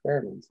more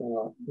experiments. And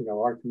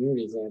our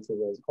community's answer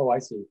was, oh, I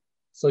see.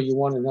 So you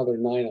want another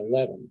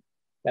 9/11.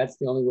 That's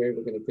the only way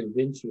we're going to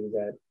convince you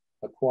that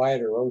a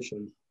quieter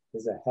ocean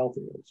is a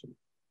healthy ocean.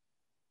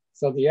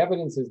 So the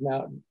evidence is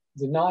now,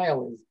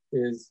 denial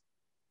is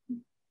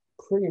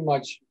pretty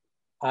much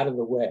out of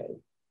the way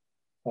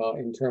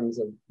in terms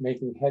of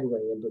making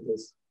headway into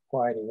this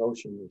quieting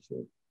ocean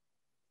issue.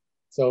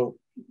 So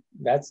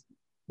that's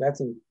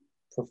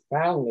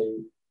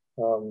profoundly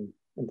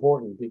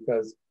important,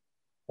 because,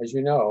 as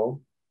you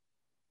know,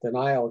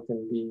 denial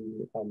can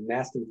be a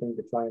nasty thing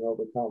to try and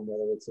overcome,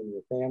 whether it's in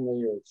your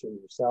family or it's in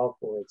yourself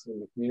or it's in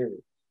the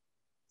community.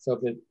 So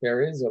that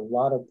there is a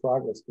lot of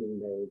progress being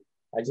made.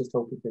 I just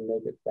hope we can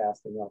make it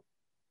fast enough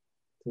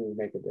to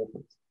make a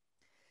difference.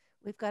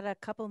 We've got a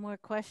couple more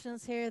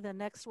questions here. The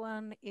next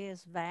one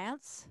is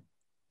Vance.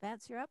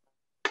 Vance, you're up.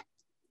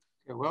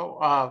 Okay,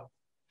 well,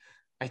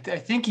 I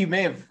think you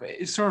may have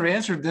sort of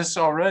answered this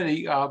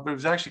already, but it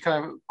was actually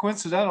kind of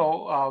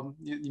coincidental.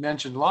 You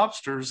mentioned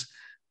lobsters,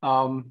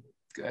 and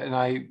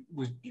I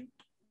was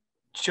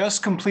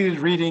just completed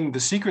reading The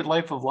Secret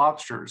Life of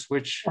Lobsters,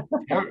 which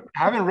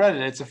haven't read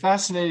it. It's a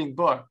fascinating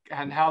book,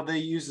 and how they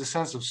use the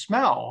sense of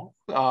smell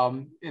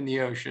in the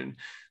ocean.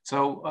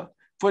 So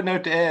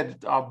footnote to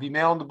Ed, I'll be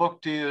mailing the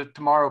book to you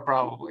tomorrow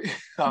probably.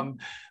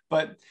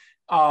 But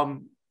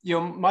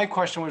my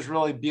question was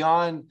really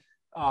beyond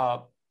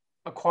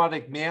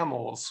aquatic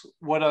mammals.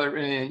 What other,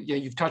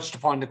 you've touched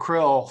upon the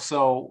krill.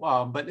 So,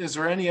 but is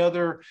there any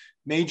other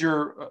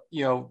major,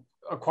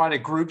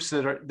 aquatic groups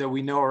that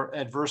we know are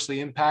adversely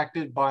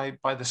impacted by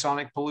the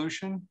sonic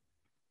pollution?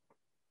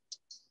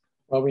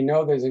 Well, we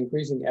know there's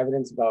increasing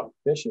evidence about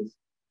fishes.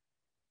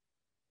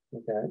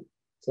 Okay,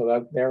 so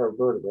that there are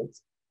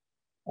vertebrates.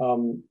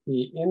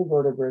 The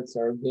invertebrates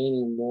are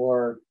gaining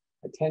more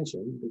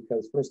attention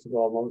because, first of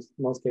all,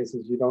 most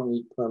cases you don't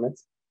need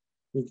permits.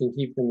 You can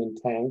keep them in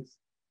tanks.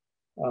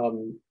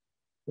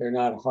 They're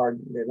not as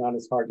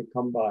hard to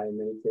come by in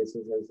many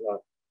cases as a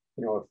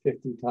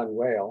 50-ton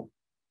whale.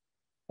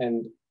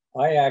 And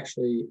I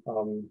actually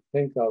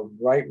think of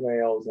right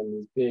whales and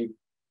these big,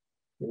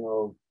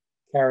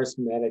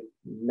 charismatic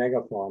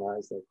megafauna,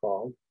 as they're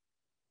called,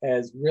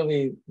 as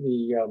really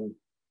the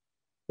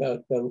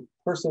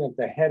person at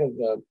the head of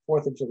the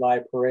 4th of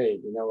July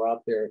parade,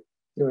 out there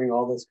doing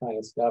all this kind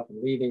of stuff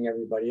and leading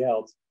everybody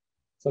else.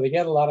 So they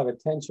get a lot of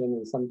attention,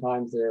 and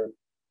sometimes they're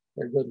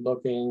good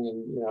looking,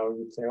 and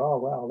you'd say, oh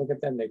wow, look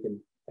at them, they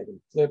can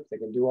flip, they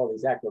can do all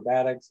these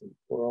acrobatics and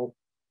twirl.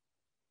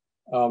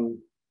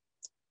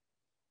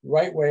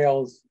 Right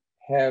whales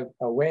have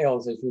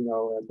whales, as you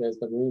know, there's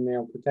the Marine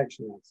Mammal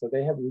Protection Act. So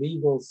they have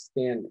legal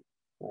standing,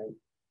 right?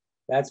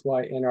 That's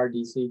why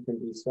NRDC can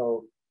be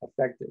so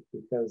effective,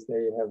 because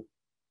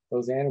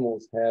those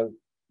animals have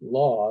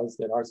laws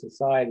that our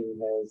society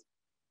has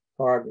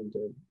carved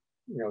into,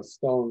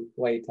 stone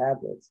clay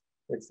tablets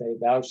that say,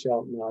 thou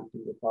shalt not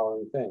do the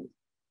following things.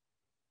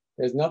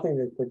 There's nothing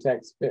that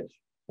protects fish,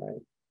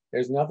 right?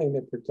 There's nothing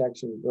that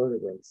protects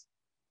invertebrates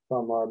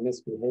from our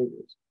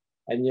misbehaviors.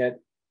 And yet,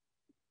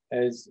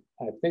 as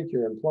I think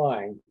you're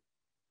implying,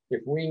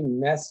 if we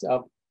mess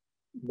up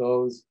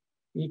those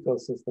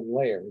ecosystem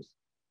layers,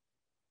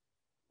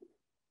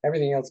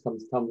 everything else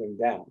comes tumbling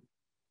down.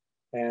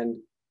 And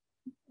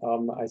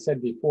I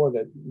said before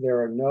that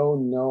there are no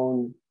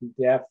known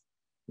deaf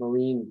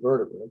marine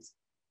vertebrates,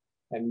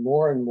 and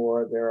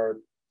more there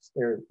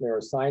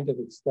are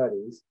scientific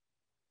studies,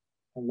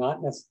 and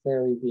not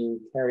necessarily being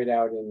carried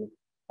out in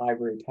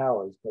ivory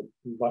towers,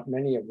 but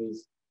many of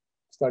these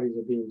studies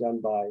are being done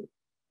by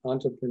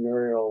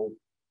entrepreneurial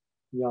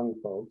young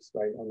folks,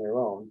 right, on their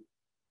own,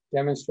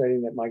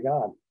 demonstrating that, my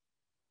God,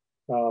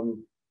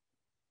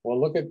 well,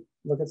 look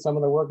at some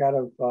of the work out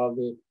of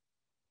the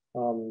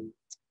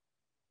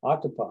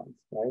octopods,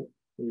 right?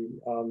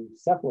 The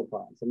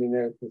cephalopods. I mean,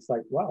 it's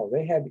like, wow,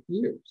 they have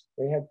ears.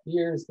 They have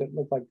ears that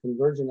look like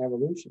convergent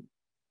evolution.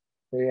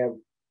 I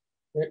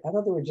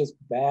thought they were just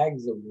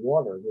bags of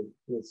water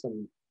with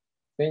some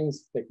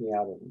things sticking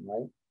out of them,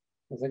 right?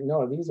 I was like,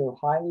 no, these are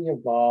highly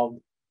evolved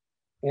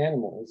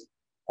animals,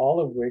 all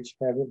of which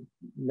have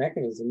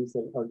mechanisms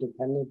that are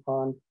dependent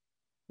upon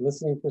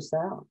listening for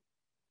sound.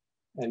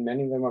 And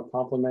many of them are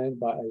complemented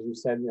by, as you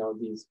said,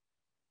 these,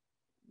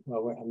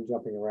 well, I'm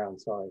jumping around,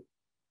 sorry.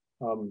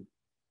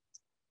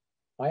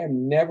 I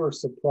am never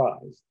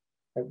surprised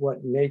at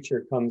what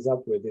nature comes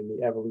up with in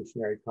the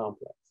evolutionary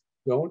complex.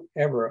 Don't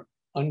ever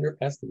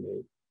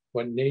underestimate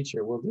what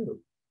nature will do.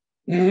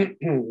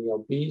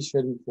 Bees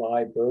shouldn't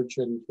fly, birds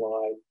shouldn't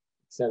fly,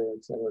 et cetera,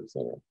 et cetera, et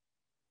cetera.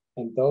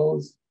 And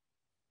those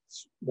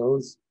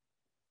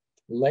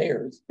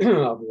layers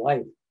of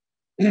life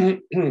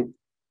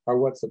are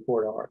what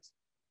support ours.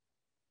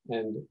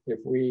 And if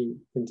we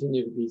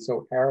continue to be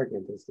so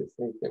arrogant as to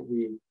think that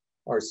we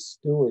are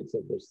stewards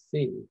of the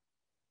sea,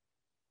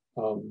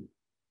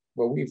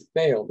 well, we've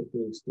failed at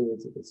being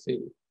stewards of the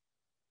sea.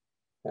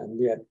 And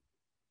yet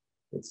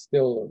it's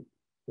still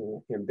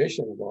an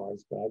ambition of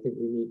ours, but I think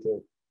we need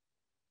to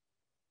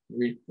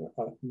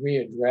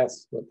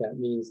readdress what that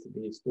means to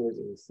be stewards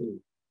of the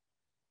sea.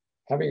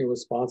 Having a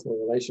responsible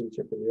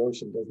relationship with the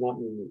ocean does not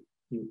mean that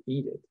you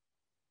eat it.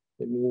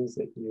 It means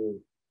that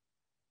you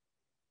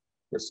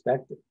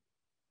respect it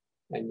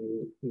and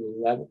you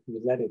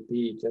let it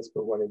be just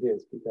for what it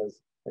is,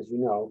 because, as you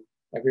know,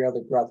 every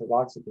other breath of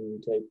oxygen you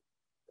take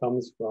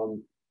comes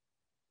from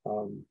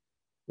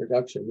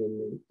reduction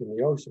in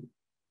the ocean.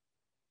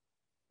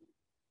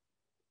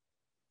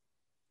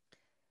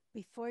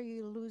 Before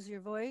you lose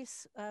your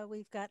voice,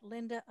 we've got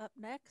Linda up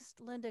next.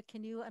 Linda,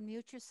 can you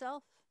unmute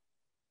yourself?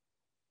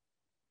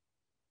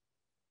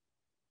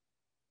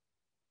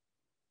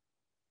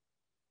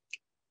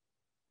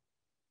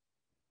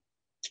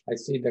 I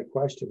see the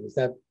question. Is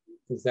that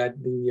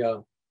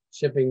the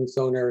shipping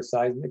sonar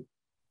seismic?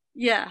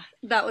 Yeah,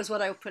 that was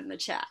what I put in the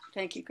chat.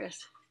 Thank you, Chris.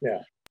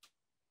 Yeah.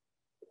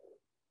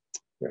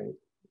 Great.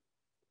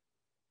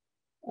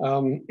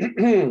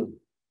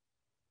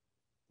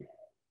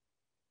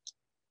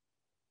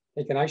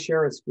 Hey, can I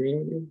share a screen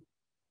with you?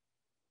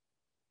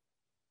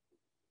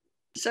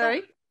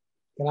 Sorry?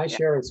 Can I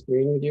share a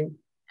screen with you?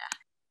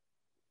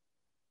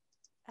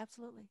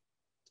 Absolutely.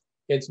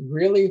 It's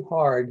really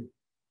hard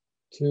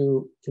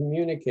to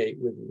communicate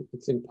with you.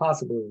 It's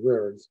impossible with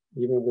words,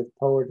 even with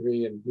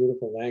poetry and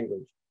beautiful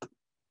language.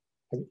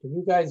 Have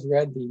you guys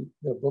read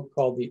the book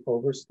called The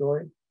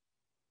Overstory?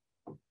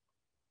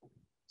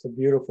 It's a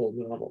beautiful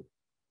novel.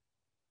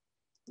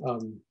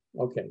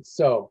 Okay,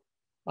 so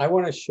I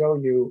want to show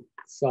you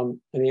an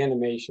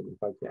animation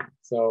if I can.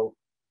 So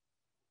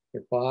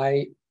if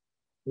I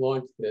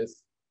launch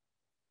this,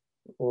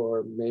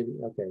 or maybe,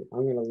 okay,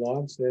 I'm going to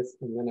launch this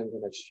and then I'm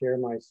going to share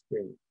my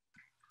screen.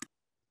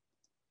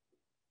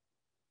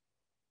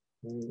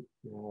 Right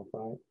now, if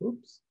I,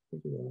 oops,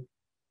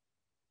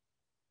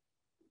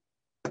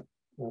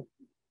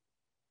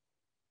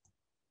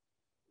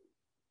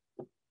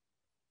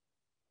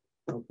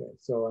 okay,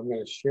 so I'm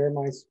going to share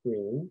my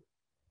screen.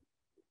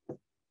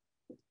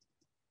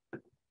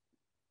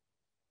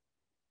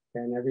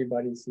 Can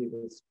everybody see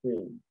the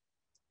screen?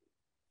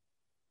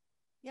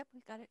 Yep,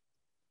 we got it.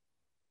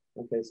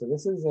 Okay, so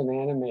this is an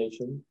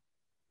animation.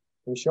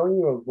 I'm showing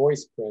you a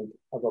voice print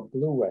of a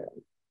blue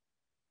whale.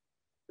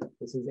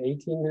 This is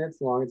 18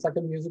 minutes long. It's like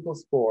a musical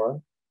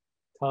score.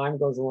 Time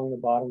goes along the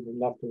bottom from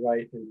left to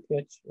right, and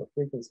pitch or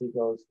frequency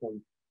goes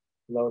from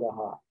low to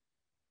high.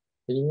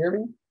 Can you hear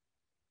me?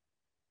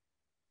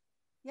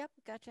 Yep,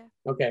 gotcha.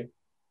 Okay.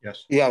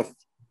 Yes. Yeah.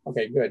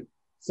 Okay, good.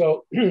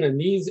 So and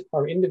these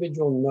are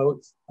individual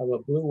notes of a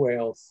blue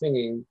whale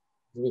singing.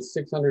 It was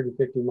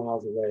 650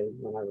 miles away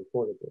when I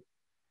recorded this.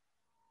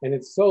 And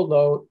it's so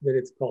low that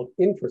it's called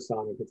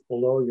infrasonic. It's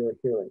below your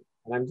hearing.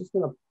 And I'm just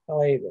going to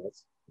play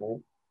this,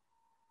 right?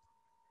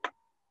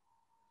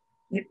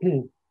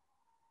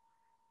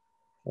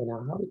 So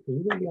now, how are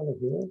you going to be able to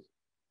hear us?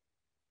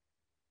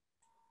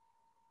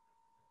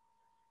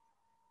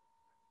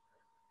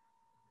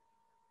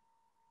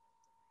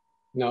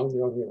 No, you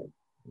don't hear it.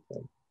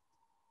 Okay.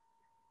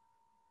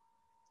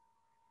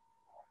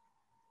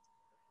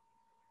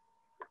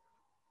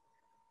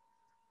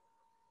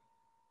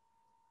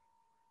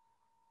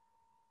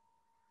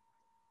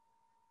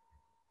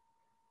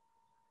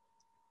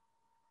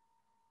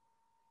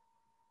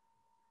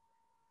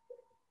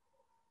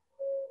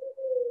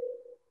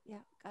 Yeah,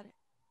 got it.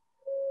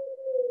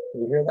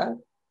 Can you hear that?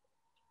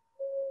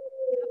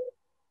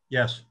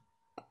 Yes.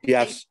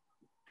 Yes.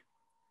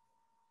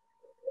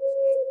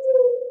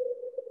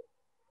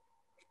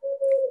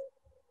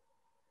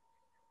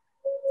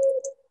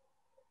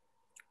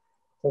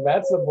 So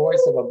that's the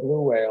voice of a blue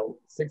whale,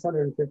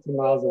 650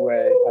 miles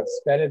away. I've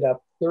sped it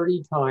up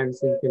 30 times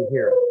so you can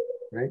hear it,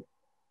 right?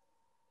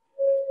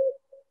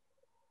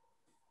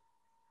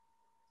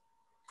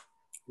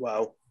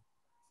 Wow.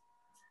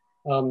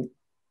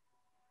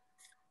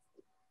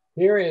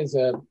 Here is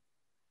the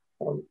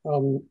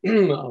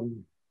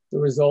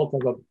result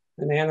of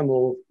an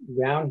animal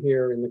down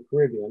here in the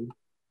Caribbean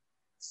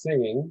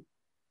singing.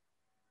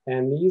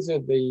 And this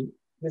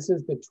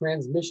is the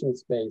transmission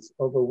space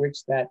over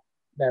which that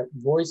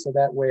voice of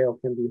that whale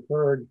can be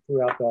heard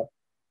throughout the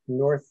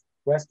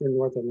western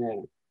North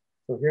Atlantic.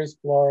 So here's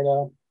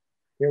Florida,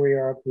 here we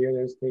are up here,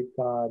 there's Cape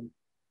Cod,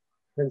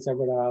 Prince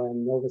Edward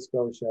Island, Nova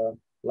Scotia,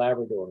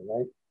 Labrador,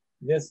 right?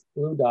 This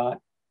blue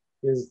dot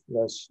is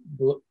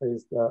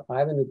the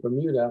island of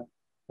Bermuda,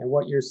 and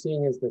what you're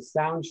seeing is the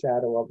sound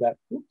shadow of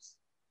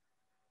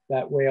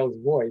that whale's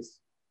voice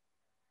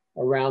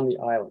around the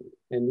island.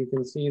 And you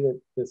can see that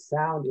the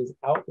sound is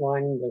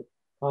outlining the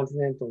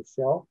continental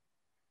shelf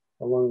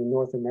along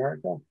North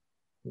America.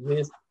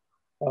 This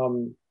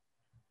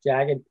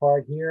jagged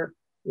part here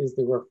is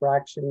the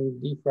refraction,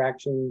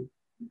 diffraction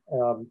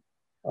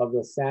of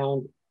the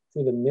sound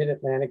through the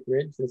mid-Atlantic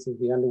ridge. This is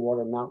the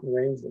underwater mountain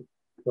range that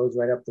goes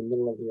right up the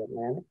middle of the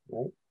Atlantic,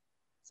 right?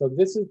 So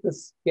this is the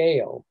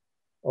scale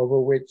over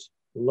which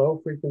low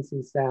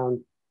frequency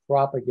sound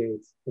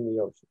propagates in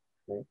the ocean,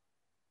 right?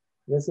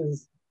 This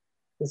is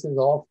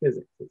all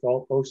physics. It's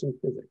all ocean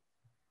physics.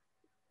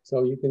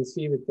 So you can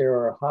see that there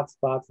are hot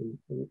spots and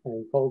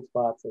cold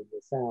spots of the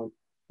sound,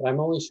 but I'm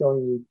only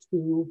showing you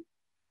 2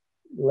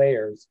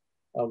 layers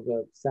of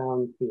the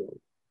sound field.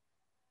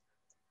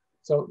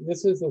 So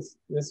this is a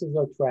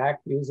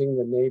track using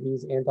the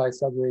Navy's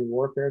anti-submarine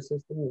warfare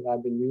system that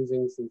I've been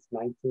using since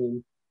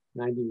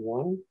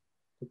 1991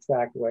 to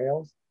track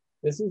whales.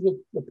 This is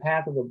the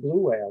path of a blue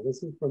whale.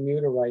 This is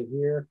Bermuda right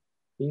here.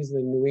 These are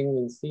the New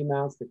England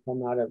seamounts that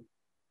come out of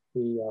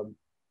the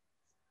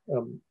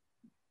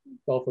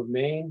Gulf of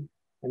Maine.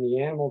 And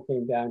the animal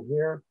came down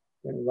here,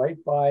 went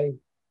right by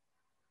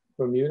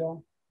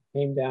Bermuda,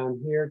 came down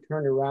here,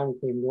 turned around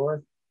and came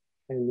north.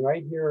 And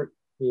right here,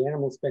 the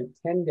animal spent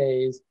 10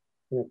 days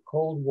in a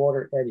cold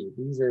water eddy.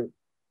 These are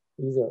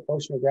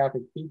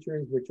oceanographic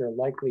features, which are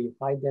likely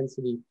high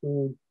density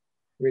food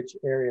rich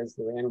areas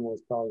the animal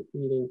was probably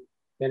feeding.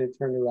 Then it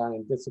turned around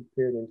and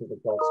disappeared into the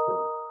Gulf Stream.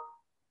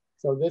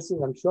 So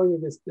I'm showing you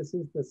this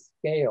is the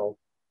scale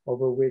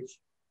over which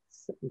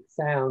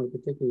sound,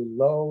 particularly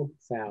low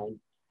sound,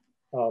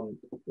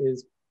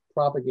 is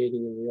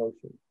propagating in the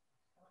ocean.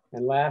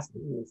 And last,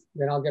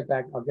 then I'll get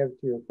to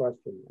your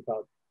question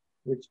about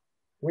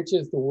which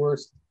is the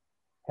worst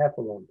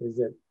heffalump. Is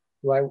it,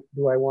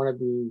 do I want to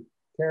be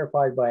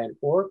terrified by an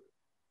orc,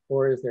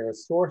 or is there a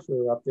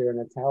sorcerer up there in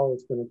a tower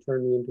that's going to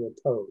turn me into a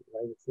toad,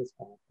 right? It's this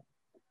kind of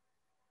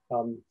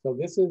thing. So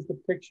this is the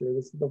picture,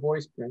 this is the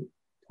voice print.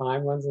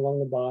 Time runs along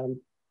the bottom,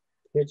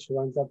 pitch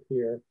runs up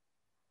here.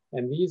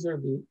 And this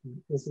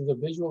is a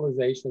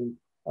visualization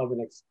of an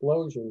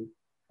explosion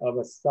of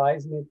a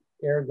seismic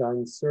air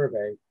gun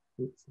survey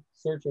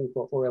searching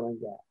for oil and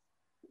gas.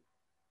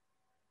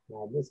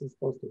 Now this is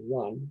supposed to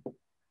run.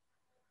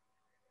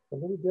 It's a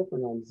little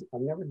different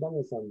I've never done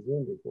this on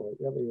Zoom before. It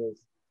really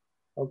is.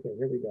 Okay,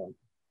 here we go.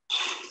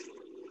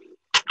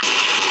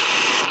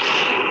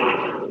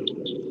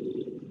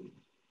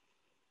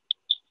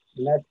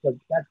 And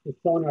that's the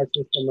sonar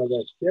system of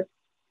the ship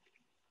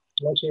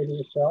locating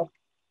itself.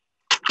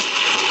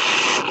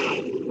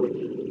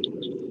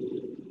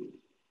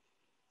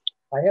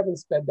 I haven't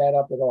sped that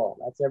up at all.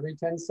 That's every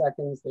 10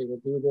 seconds. They will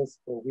do this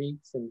for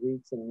weeks and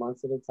weeks and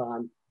months at a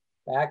time,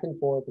 back and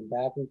forth and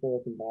back and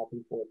forth and back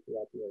and forth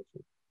throughout the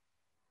ocean.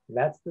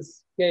 That's the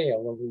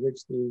scale over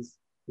which these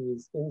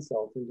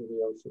insults into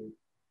the ocean.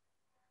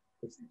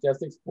 It's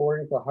just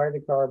exploring for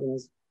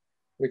hydrocarbons,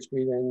 which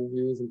we then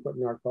use and put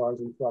in our cars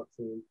and trucks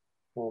and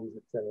homes,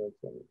 et cetera, et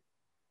cetera.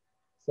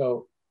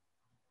 So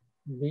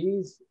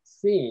these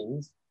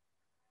scenes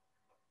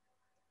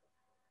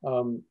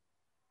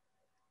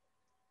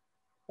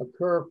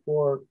occur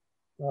for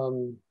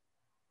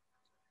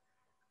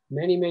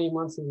many, many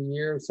months of the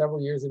year.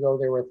 Several years ago,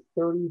 there were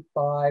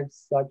 35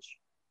 such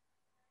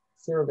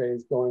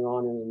surveys going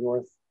on in the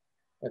North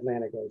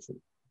Atlantic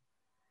Ocean.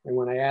 And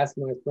when I ask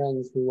my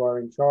friends who are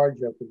in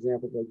charge of, for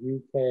example, the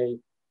UK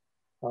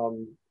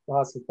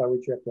process by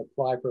which you have to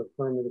apply for a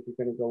permit if you're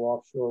going to go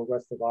offshore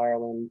west of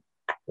Ireland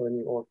or in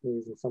the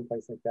Orkneys or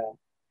someplace like that,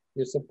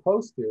 you're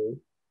supposed to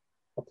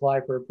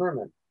apply for a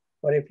permit.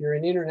 But if you're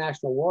in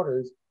international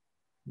waters,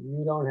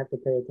 you don't have to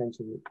pay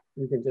attention.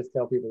 You can just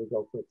tell people to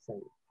go quit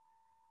sailing.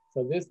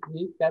 So that's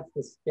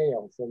the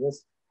scale. So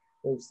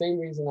the same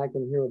reason I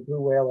can hear a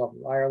blue whale off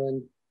of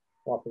Ireland,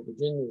 off of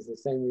Virginia, is the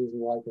same reason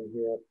why I can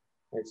hear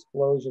an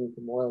explosion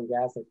from oil and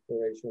gas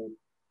exploration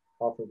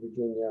off of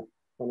Virginia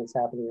when it's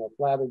happening off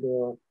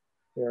Labrador.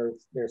 There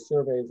are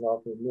surveys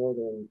off of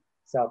northern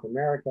South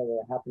America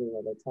that are happening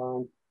all the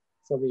time.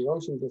 So the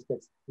ocean just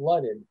gets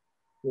flooded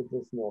with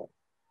this noise.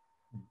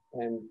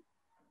 And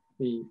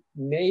the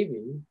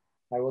Navy,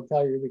 I will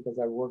tell you, because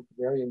I worked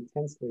very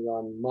intensely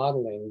on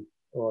modeling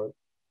or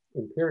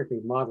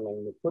empirically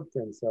modeling the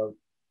footprints of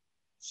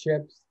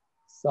ships,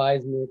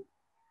 seismic,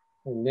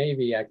 and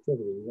Navy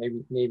activities,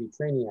 Navy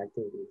training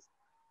activities.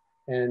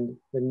 And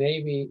the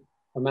Navy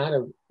amount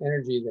of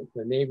energy that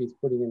the Navy's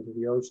putting into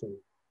the ocean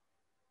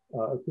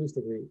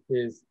acoustically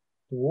is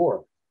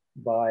dwarfed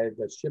by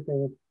the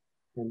shipping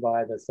and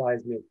by the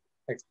seismic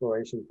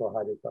exploration for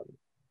hydrocarbons.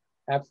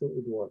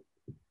 Absolutely dwarfed.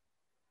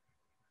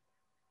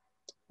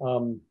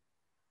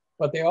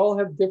 But they all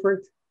have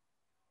different,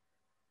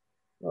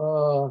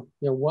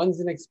 one's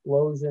an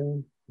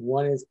explosion,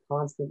 one is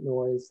constant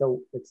noise.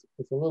 So it's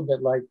a little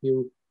bit like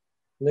you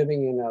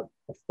living in a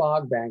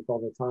fog bank all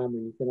the time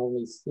when you can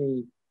only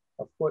see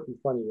a foot in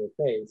front of your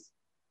face,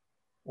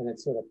 and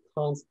it's sort of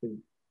constant,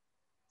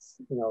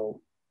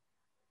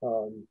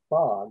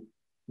 fog,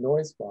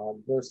 noise fog,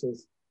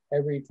 versus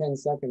every 10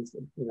 seconds,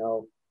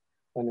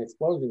 an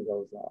explosion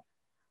goes off.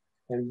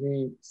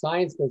 And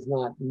science does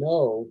not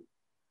know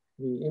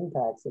the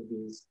impacts of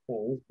these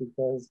things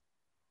because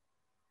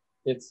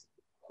it's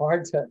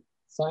hard to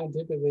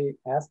scientifically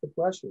ask the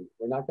question.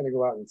 We're not going to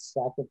go out and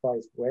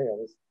sacrifice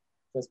whales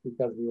just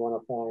because we want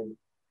to find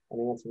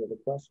an answer to the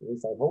question. At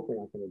least I hope we're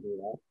not going to do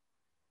that.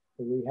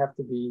 But we have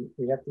to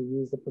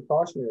use the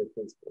precautionary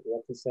principle. We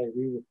have to say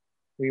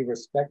we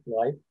respect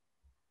life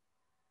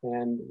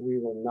and we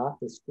will not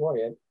destroy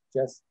it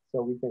just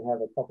so we can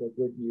have a couple of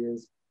good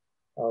years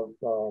of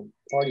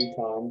party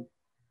time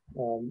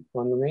on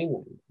the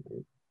mainland.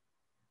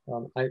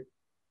 Right?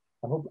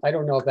 I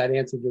don't know if that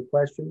answered your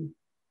question.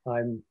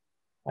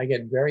 I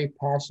get very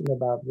passionate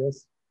about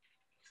this.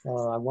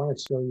 I want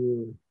to show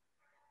you.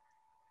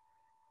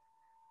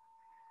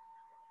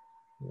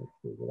 Let's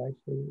see, did I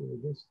show you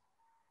this?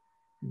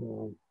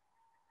 No.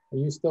 Are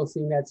you still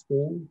seeing that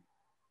screen?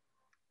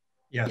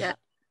 Yes. Yeah.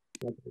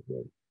 Okay,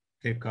 good.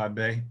 Cape Cod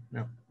Bay.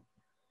 Yep.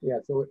 Yeah.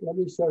 So let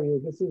me show you.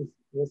 This is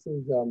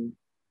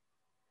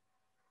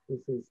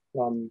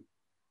from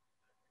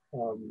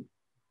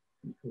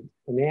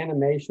an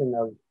animation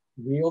of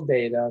real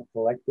data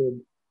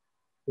collected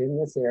in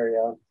this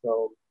area.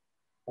 So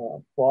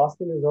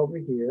Boston is over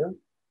here.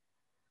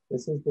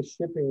 This is the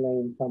shipping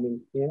lane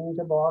coming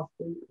into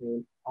Boston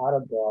and out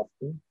of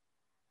Boston.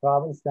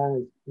 Provincetown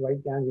is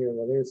right down here.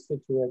 Well, there's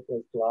Situate,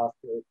 there's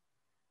Gloucester,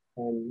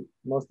 and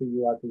most of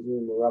you, I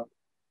presume, were up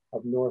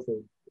north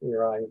of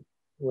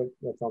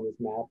what's on this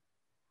map.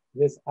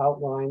 This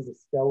outlines the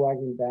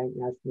Stellwagen Bank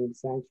National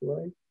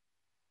Sanctuary,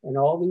 and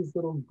all these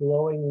little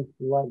glowing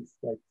lights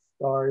like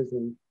stars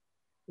in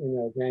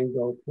a Van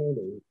Gogh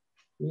painting.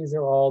 These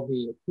are all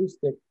the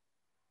acoustic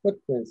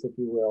footprints, if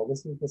you will.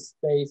 This is the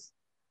space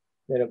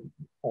that a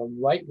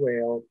right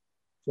whale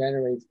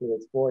generates with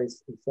its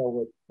voice. And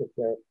so if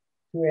the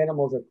two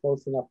animals are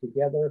close enough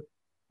together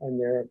and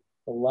the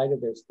light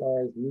of their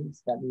stars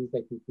meets, that means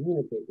they can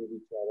communicate with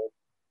each other.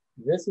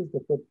 This is the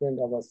footprint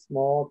of a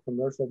small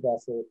commercial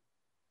vessel,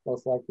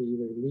 most likely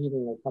either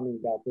leaving or coming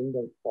back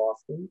into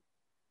Boston.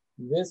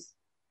 This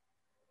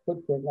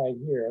footprint right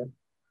here,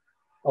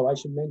 oh, I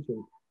should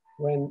mention,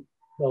 when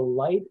the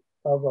light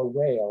of a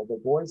whale, the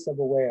voice of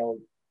a whale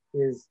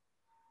is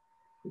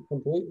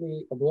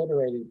completely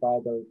obliterated by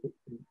the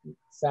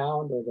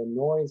sound or the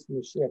noise from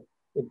the ship,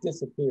 it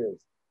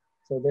disappears.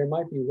 So there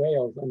might be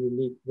whales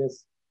underneath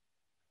this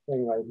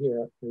thing right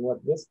here. And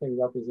what this thing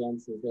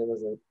represents is there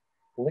was a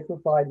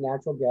liquefied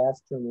natural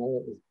gas terminal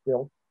that was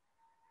built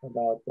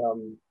about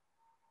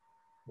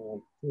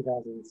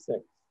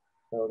 2006.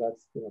 So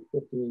that's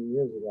 15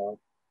 years ago,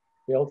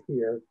 built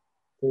here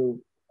to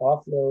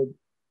offload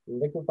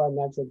liquefied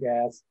natural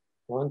gas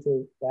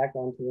back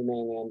onto the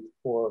mainland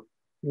for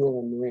fuel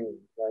and marine,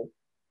 right?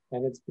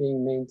 And it's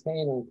being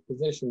maintained and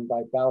positioned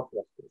by bow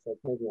thrusters, so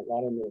it's making a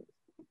lot of noise.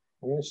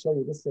 I'm going to show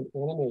you, this is an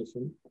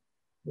animation.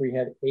 We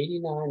had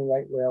 89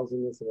 right whales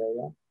in this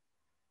area,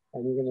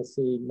 and you're going to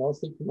see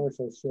mostly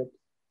commercial ships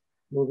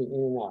moving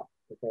in and out,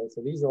 okay?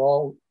 So this is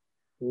all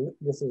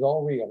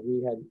real.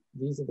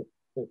 These are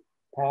the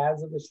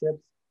paths of the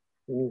ships,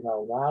 we knew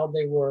how loud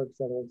they were, et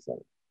cetera, et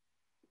cetera.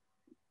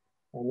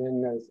 And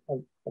then there's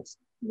a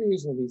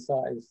reasonably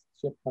sized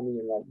ship coming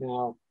in right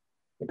now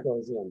that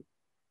goes in.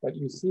 But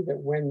you see that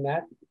when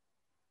that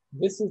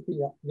this is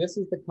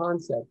the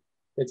concept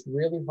that's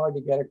really hard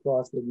to get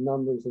across with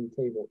numbers and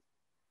tables.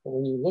 But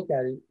when you look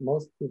at it,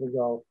 most people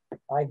go,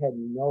 I had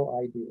no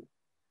idea.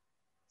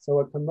 So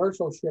a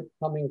commercial ship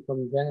coming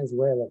from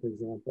Venezuela, for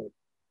example,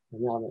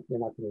 and now they're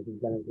not going to do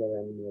Venezuela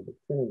anymore, but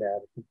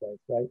Trinidad,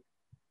 right?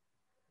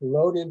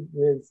 Loaded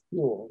with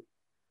fuel,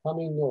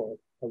 coming north,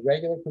 a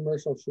regular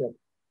commercial ship,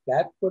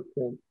 that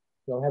footprint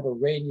will have a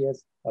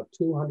radius of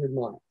 200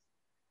 miles.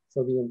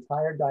 So the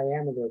entire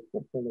diameter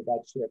footprint of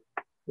that ship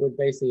would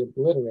basically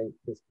obliterate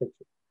this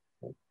picture.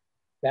 Right?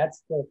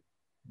 That's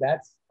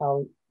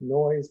how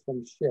noise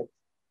from ships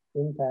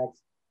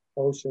impacts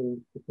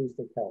ocean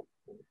acoustic health.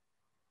 Right?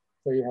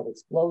 So you have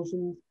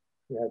explosions,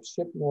 you have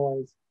ship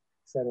noise,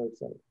 et cetera, et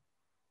cetera.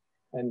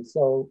 And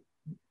so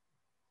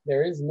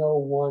there is no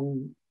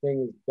one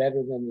thing is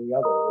better than the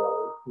other.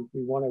 Really.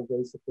 We want to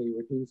basically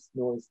reduce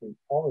noise from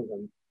all of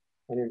them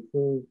and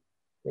improve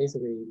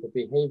basically the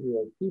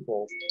behavior of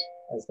people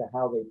as to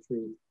how they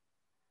treat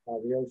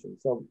the ocean.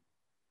 So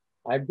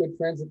I have good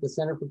friends at the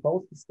Center for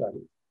Coastal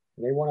Studies,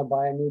 and they want to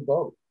buy a new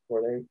boat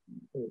or a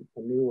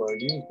new or a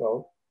used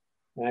boat.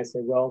 And I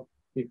say, well,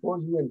 before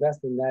you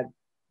invest in that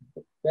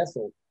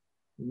vessel,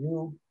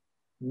 you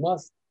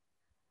must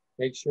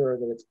make sure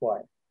that it's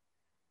quiet.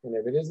 And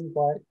if it isn't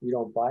quiet, you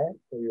don't buy it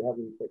or you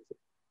haven't fixed it.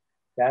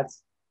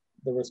 That's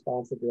the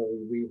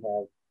responsibility we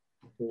have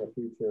to a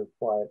future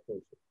quiet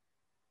ocean.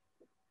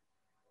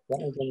 Does that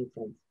make any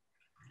sense?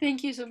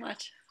 Thank you so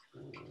much.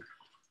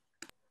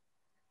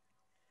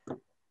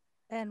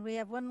 And we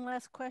have one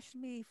last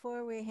question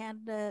before we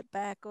hand it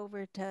back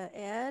over to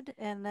Ed,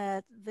 and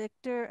that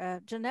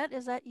Victor, Jeanette,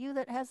 is that you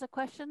that has a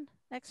question?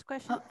 Next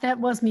question. That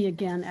was me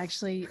again,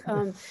 actually.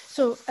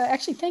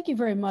 Actually, thank you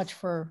very much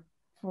for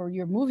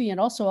your movie and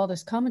also all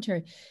this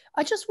commentary.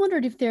 I just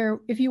wondered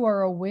if you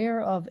are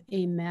aware of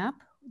a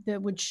map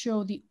that would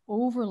show the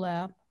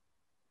overlap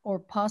or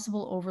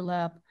possible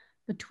overlap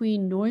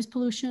between noise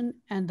pollution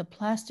and the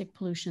plastic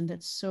pollution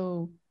that's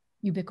so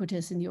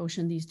ubiquitous in the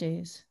ocean these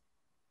days.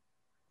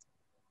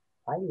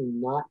 I do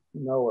not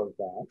know of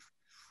that.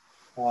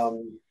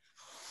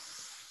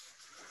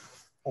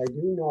 I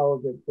do know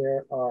that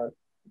there are,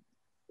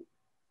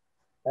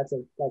 that's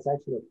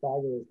actually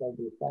that'd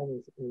be a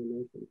fabulous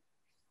animation.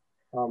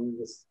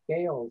 The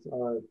scales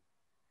are,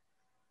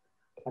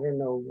 I don't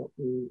know what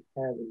we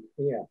have in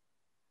here.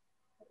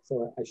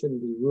 So I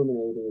shouldn't be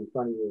ruminating in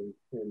front of you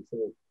and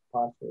sort of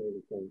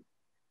postulating things.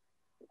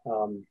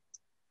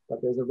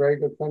 But there's a very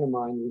good friend of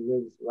mine who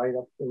lives right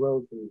up the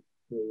road from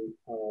me,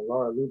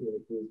 Laura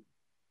Ludwig, who's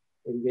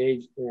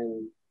engaged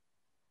in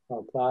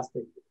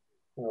plastic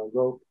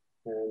rope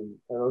and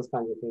those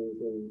kinds of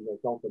things in the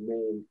Gulf of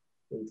Maine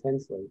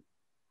intensely.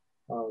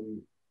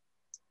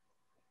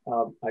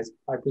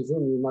 I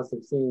presume you must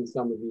have seen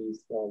some of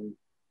these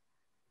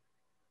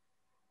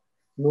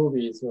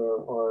movies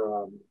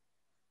or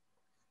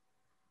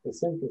the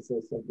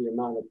synthesis of the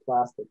amount of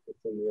plastic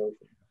that's in the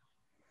ocean,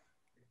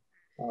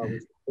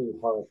 which is pretty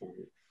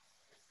horrifying.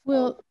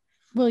 Well,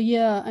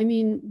 yeah, I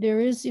mean,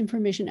 there is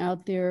information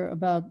out there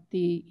about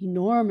the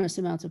enormous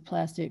amounts of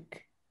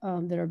plastic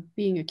that are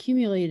being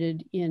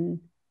accumulated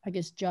in, I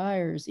guess,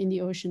 gyres in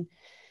the ocean.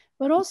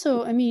 But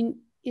also, I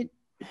mean, you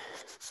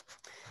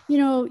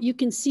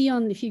can see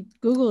if you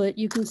Google it,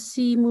 you can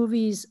see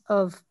movies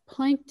of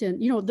plankton.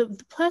 The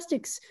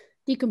plastics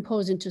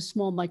decompose into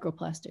small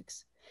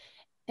microplastics.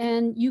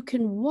 And you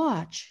can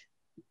watch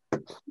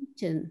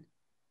plankton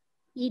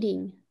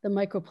eating the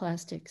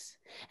microplastics.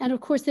 And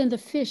of course, then the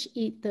fish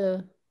eat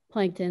the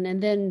plankton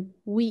and then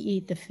we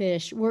eat the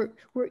fish. We're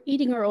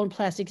eating our own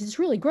plastics. It's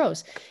really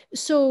gross.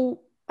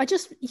 So I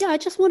just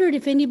wondered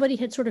if anybody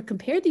had sort of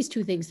compared these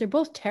two things. They're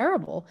both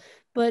terrible,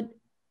 but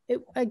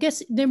I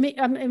guess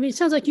it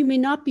sounds like you may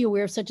not be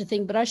aware of such a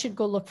thing, but I should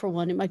go look for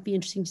one. It might be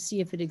interesting to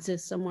see if it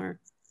exists somewhere.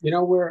 You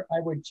know where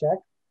I would check?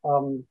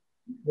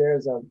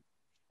 There's a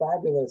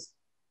fabulous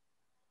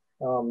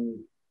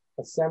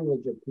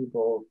assemblage of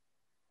people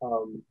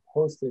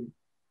hosted,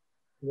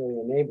 really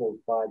enabled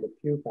by the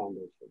Pew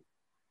Foundation.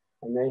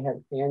 And they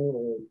have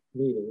annual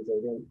meetings.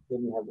 They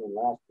didn't have one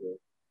last year.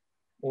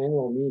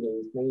 Annual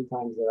meetings, many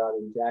times they're out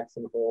in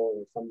Jackson Hole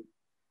or some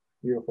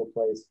beautiful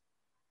place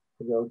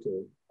to go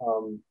to,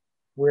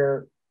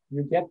 where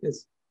you get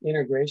this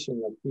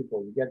integration of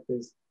people. And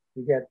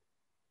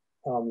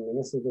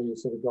this is where you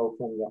sort of go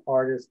from the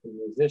artists, the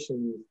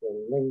musicians,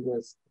 the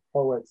linguists, the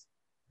poets,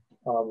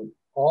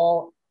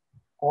 all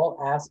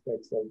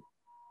aspects of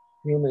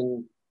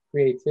human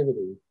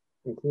creativity,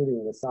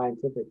 including the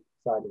scientific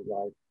side of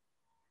life.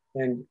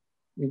 And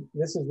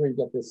this is where you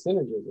get this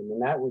synergism,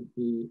 and that would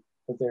be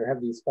that they have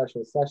these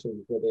special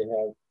sessions where they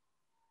have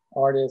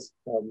artists,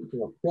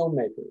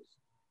 filmmakers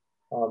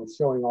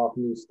showing off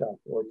new stuff,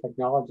 or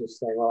technologists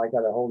saying, well, I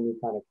got a whole new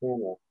kind of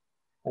camera.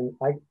 And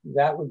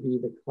that would be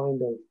the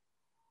kind of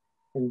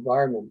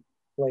environment,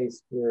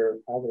 place where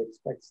I would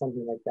expect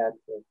something like that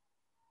to,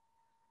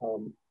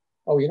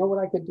 you know what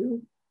I could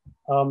do?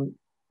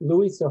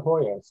 Luis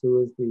Sahoyas,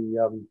 who is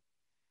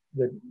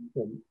the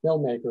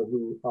filmmaker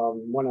who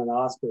won an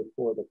Oscar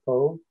for The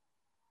Cove,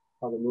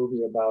 on a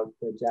movie about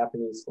the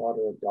Japanese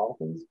slaughter of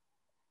dolphins.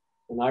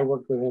 And I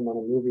worked with him on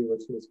a movie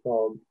which was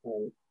called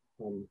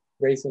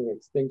Racing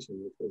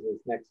Extinction, which was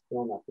his next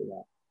film after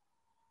that.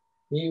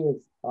 He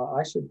was,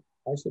 I should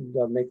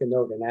make a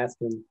note and ask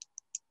him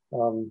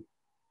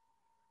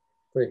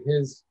for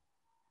his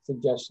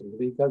suggestion,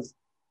 because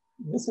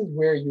this is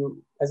where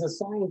you, as a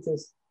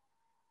scientist,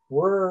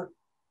 we're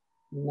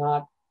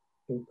not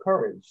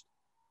encouraged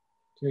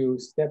to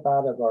step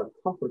out of our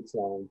comfort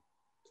zone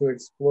to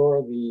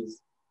explore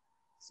these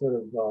sort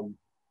of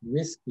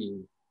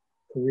risky,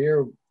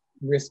 career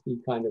risky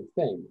kind of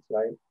things,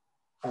 right?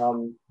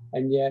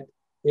 And yet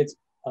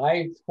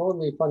I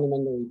totally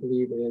fundamentally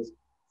believe it is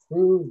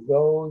through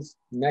those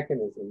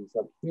mechanisms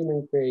of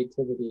human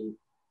creativity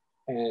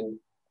and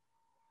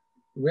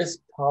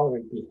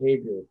risk-tolerant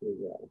behavior, if you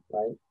will,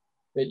 right?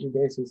 That you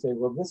basically say,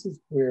 well, this is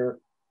where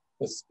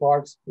the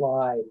sparks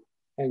fly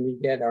and we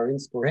get our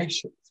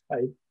inspirations,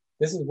 right?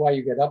 This is why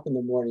you get up in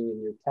the morning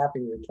and you're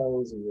tapping your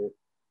toes and you're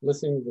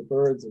listening to the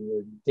birds and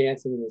you're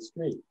dancing in the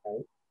street,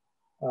 right?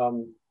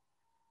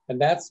 And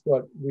that's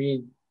what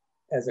we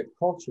as a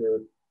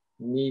culture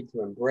need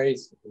to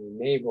embrace and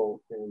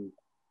enable and,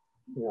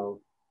 you know,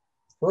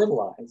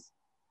 fertilize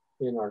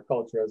in our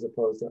culture, as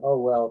opposed to, oh,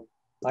 well,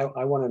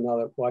 I want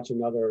to watch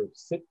another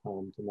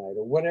sitcom tonight,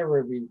 or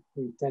whatever we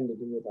tend to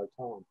do with our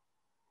time.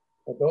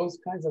 But those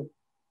kinds of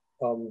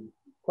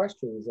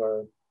questions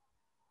are,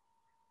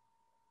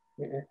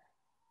 you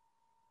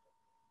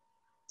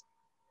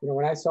know,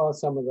 when I saw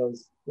some of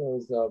those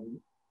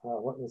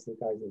what was the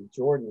guy's name?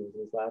 Jordan was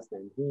his last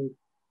name.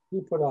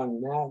 He's put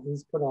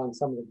on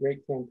some of the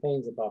great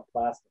campaigns about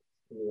plastics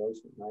in the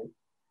ocean, right?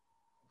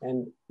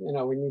 And you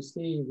know, when you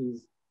see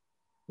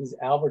these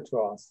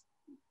albatross,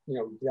 you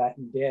know,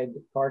 dead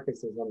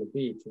carcasses on the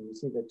beach, and you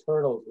see the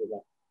turtles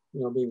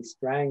with being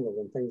strangled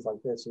and things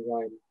like this, you're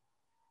going,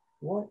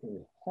 what in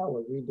the hell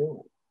are we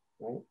doing,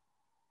 right?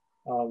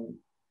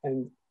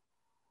 And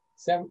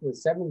with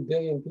 7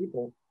 billion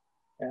people,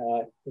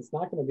 it's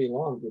not going to be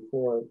long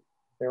before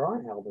there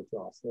aren't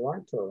albatross, there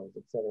aren't turtles,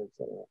 et cetera, et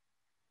cetera.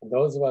 And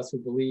those of us who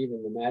believe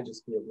in the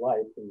majesty of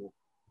life and the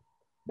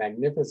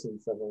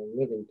magnificence of a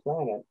living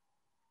planet,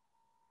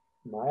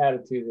 my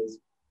attitude is,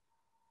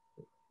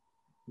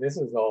 this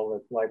is all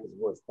that life is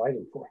worth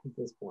fighting for at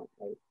this point,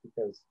 right?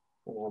 Because,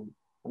 and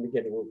I'm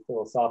getting a little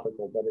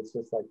philosophical, but it's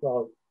just like,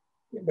 well,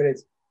 but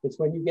it's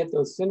when you get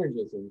those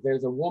synergisms.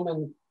 There's a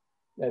woman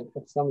that,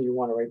 if some of you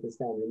want to write this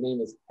down, her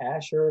name is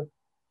Asher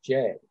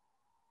J.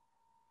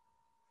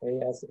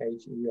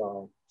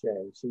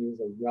 A-S-H-E-R-J. She's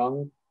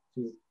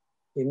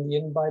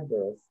Indian by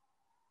birth,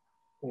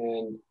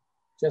 and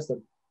just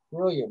a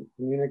brilliant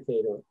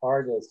communicator,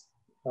 artist.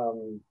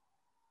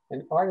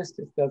 An artist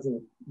just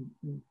doesn't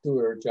do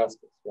her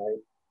justice,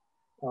 right?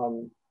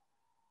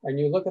 And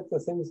you look at the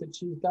things that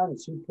she's done.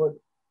 She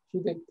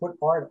did put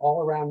art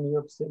all around New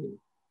York City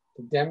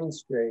to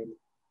demonstrate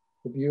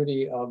the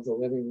beauty of the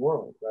living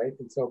world, right?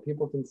 And so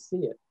people can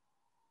see it,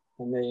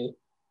 and they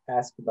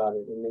ask about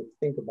it, and they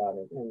think about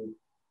it. And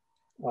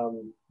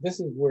this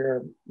is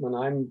where, when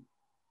I'm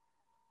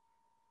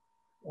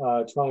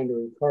trying to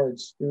encourage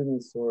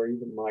students or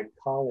even my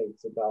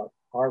colleagues about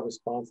our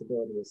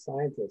responsibility as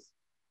scientists,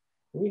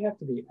 we have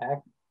to be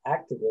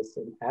activists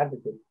and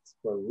advocates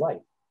for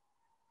life,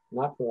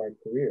 not for our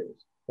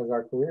careers, because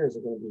our careers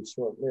are going to be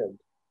short-lived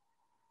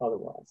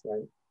otherwise,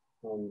 right?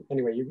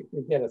 Anyway, you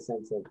get a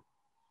sense of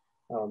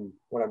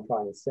what I'm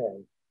trying to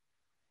say.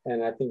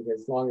 And I think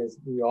as long as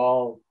we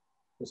all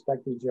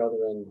respect each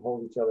other and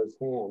hold each other's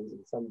hands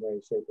in some way,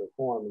 shape, or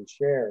form, and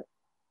share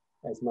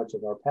as much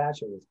of our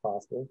passion as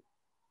possible,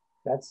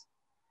 that's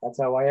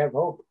how I have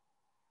hope,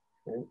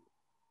 right?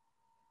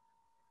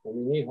 And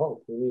we need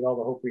hope. We need all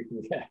the hope we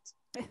can get.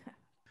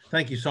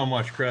 Thank you so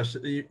much, Chris.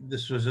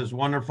 This was as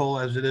wonderful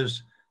as it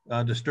is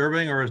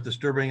disturbing, or as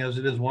disturbing as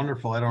it is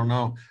wonderful. I don't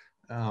know.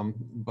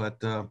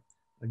 But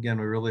again,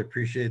 we really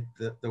appreciate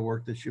the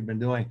work that you've been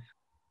doing.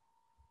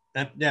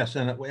 And yes,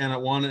 and it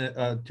won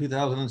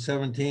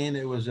 2017.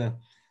 It was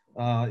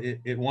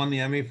it won the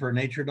Emmy for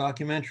Nature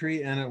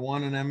Documentary, and it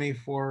won an Emmy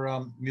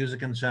for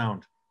Music and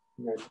Sound.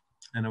 Right.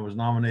 And it was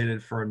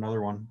nominated for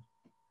another one.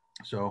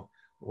 So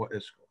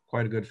it's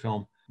quite a good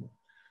film.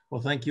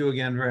 Well, thank you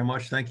again very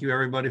much. Thank you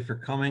everybody for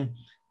coming.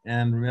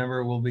 And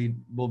remember, we'll be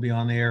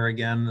on the air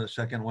again the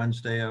second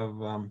Wednesday of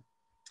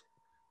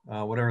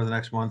whatever the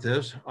next month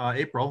is,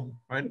 April,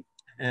 right?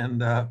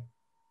 And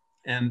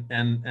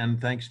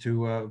thanks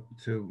to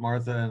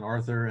Martha and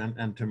Arthur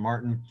and to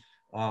Martin.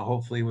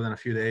 Hopefully within a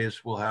few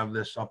days we'll have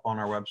this up on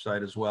our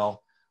website as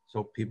well,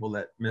 so people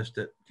that missed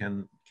it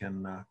can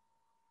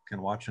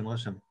watch and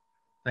listen.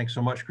 Thanks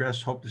so much,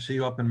 Chris. Hope to see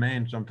you up in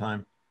Maine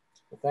sometime.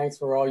 Well, thanks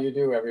for all you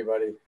do,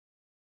 everybody.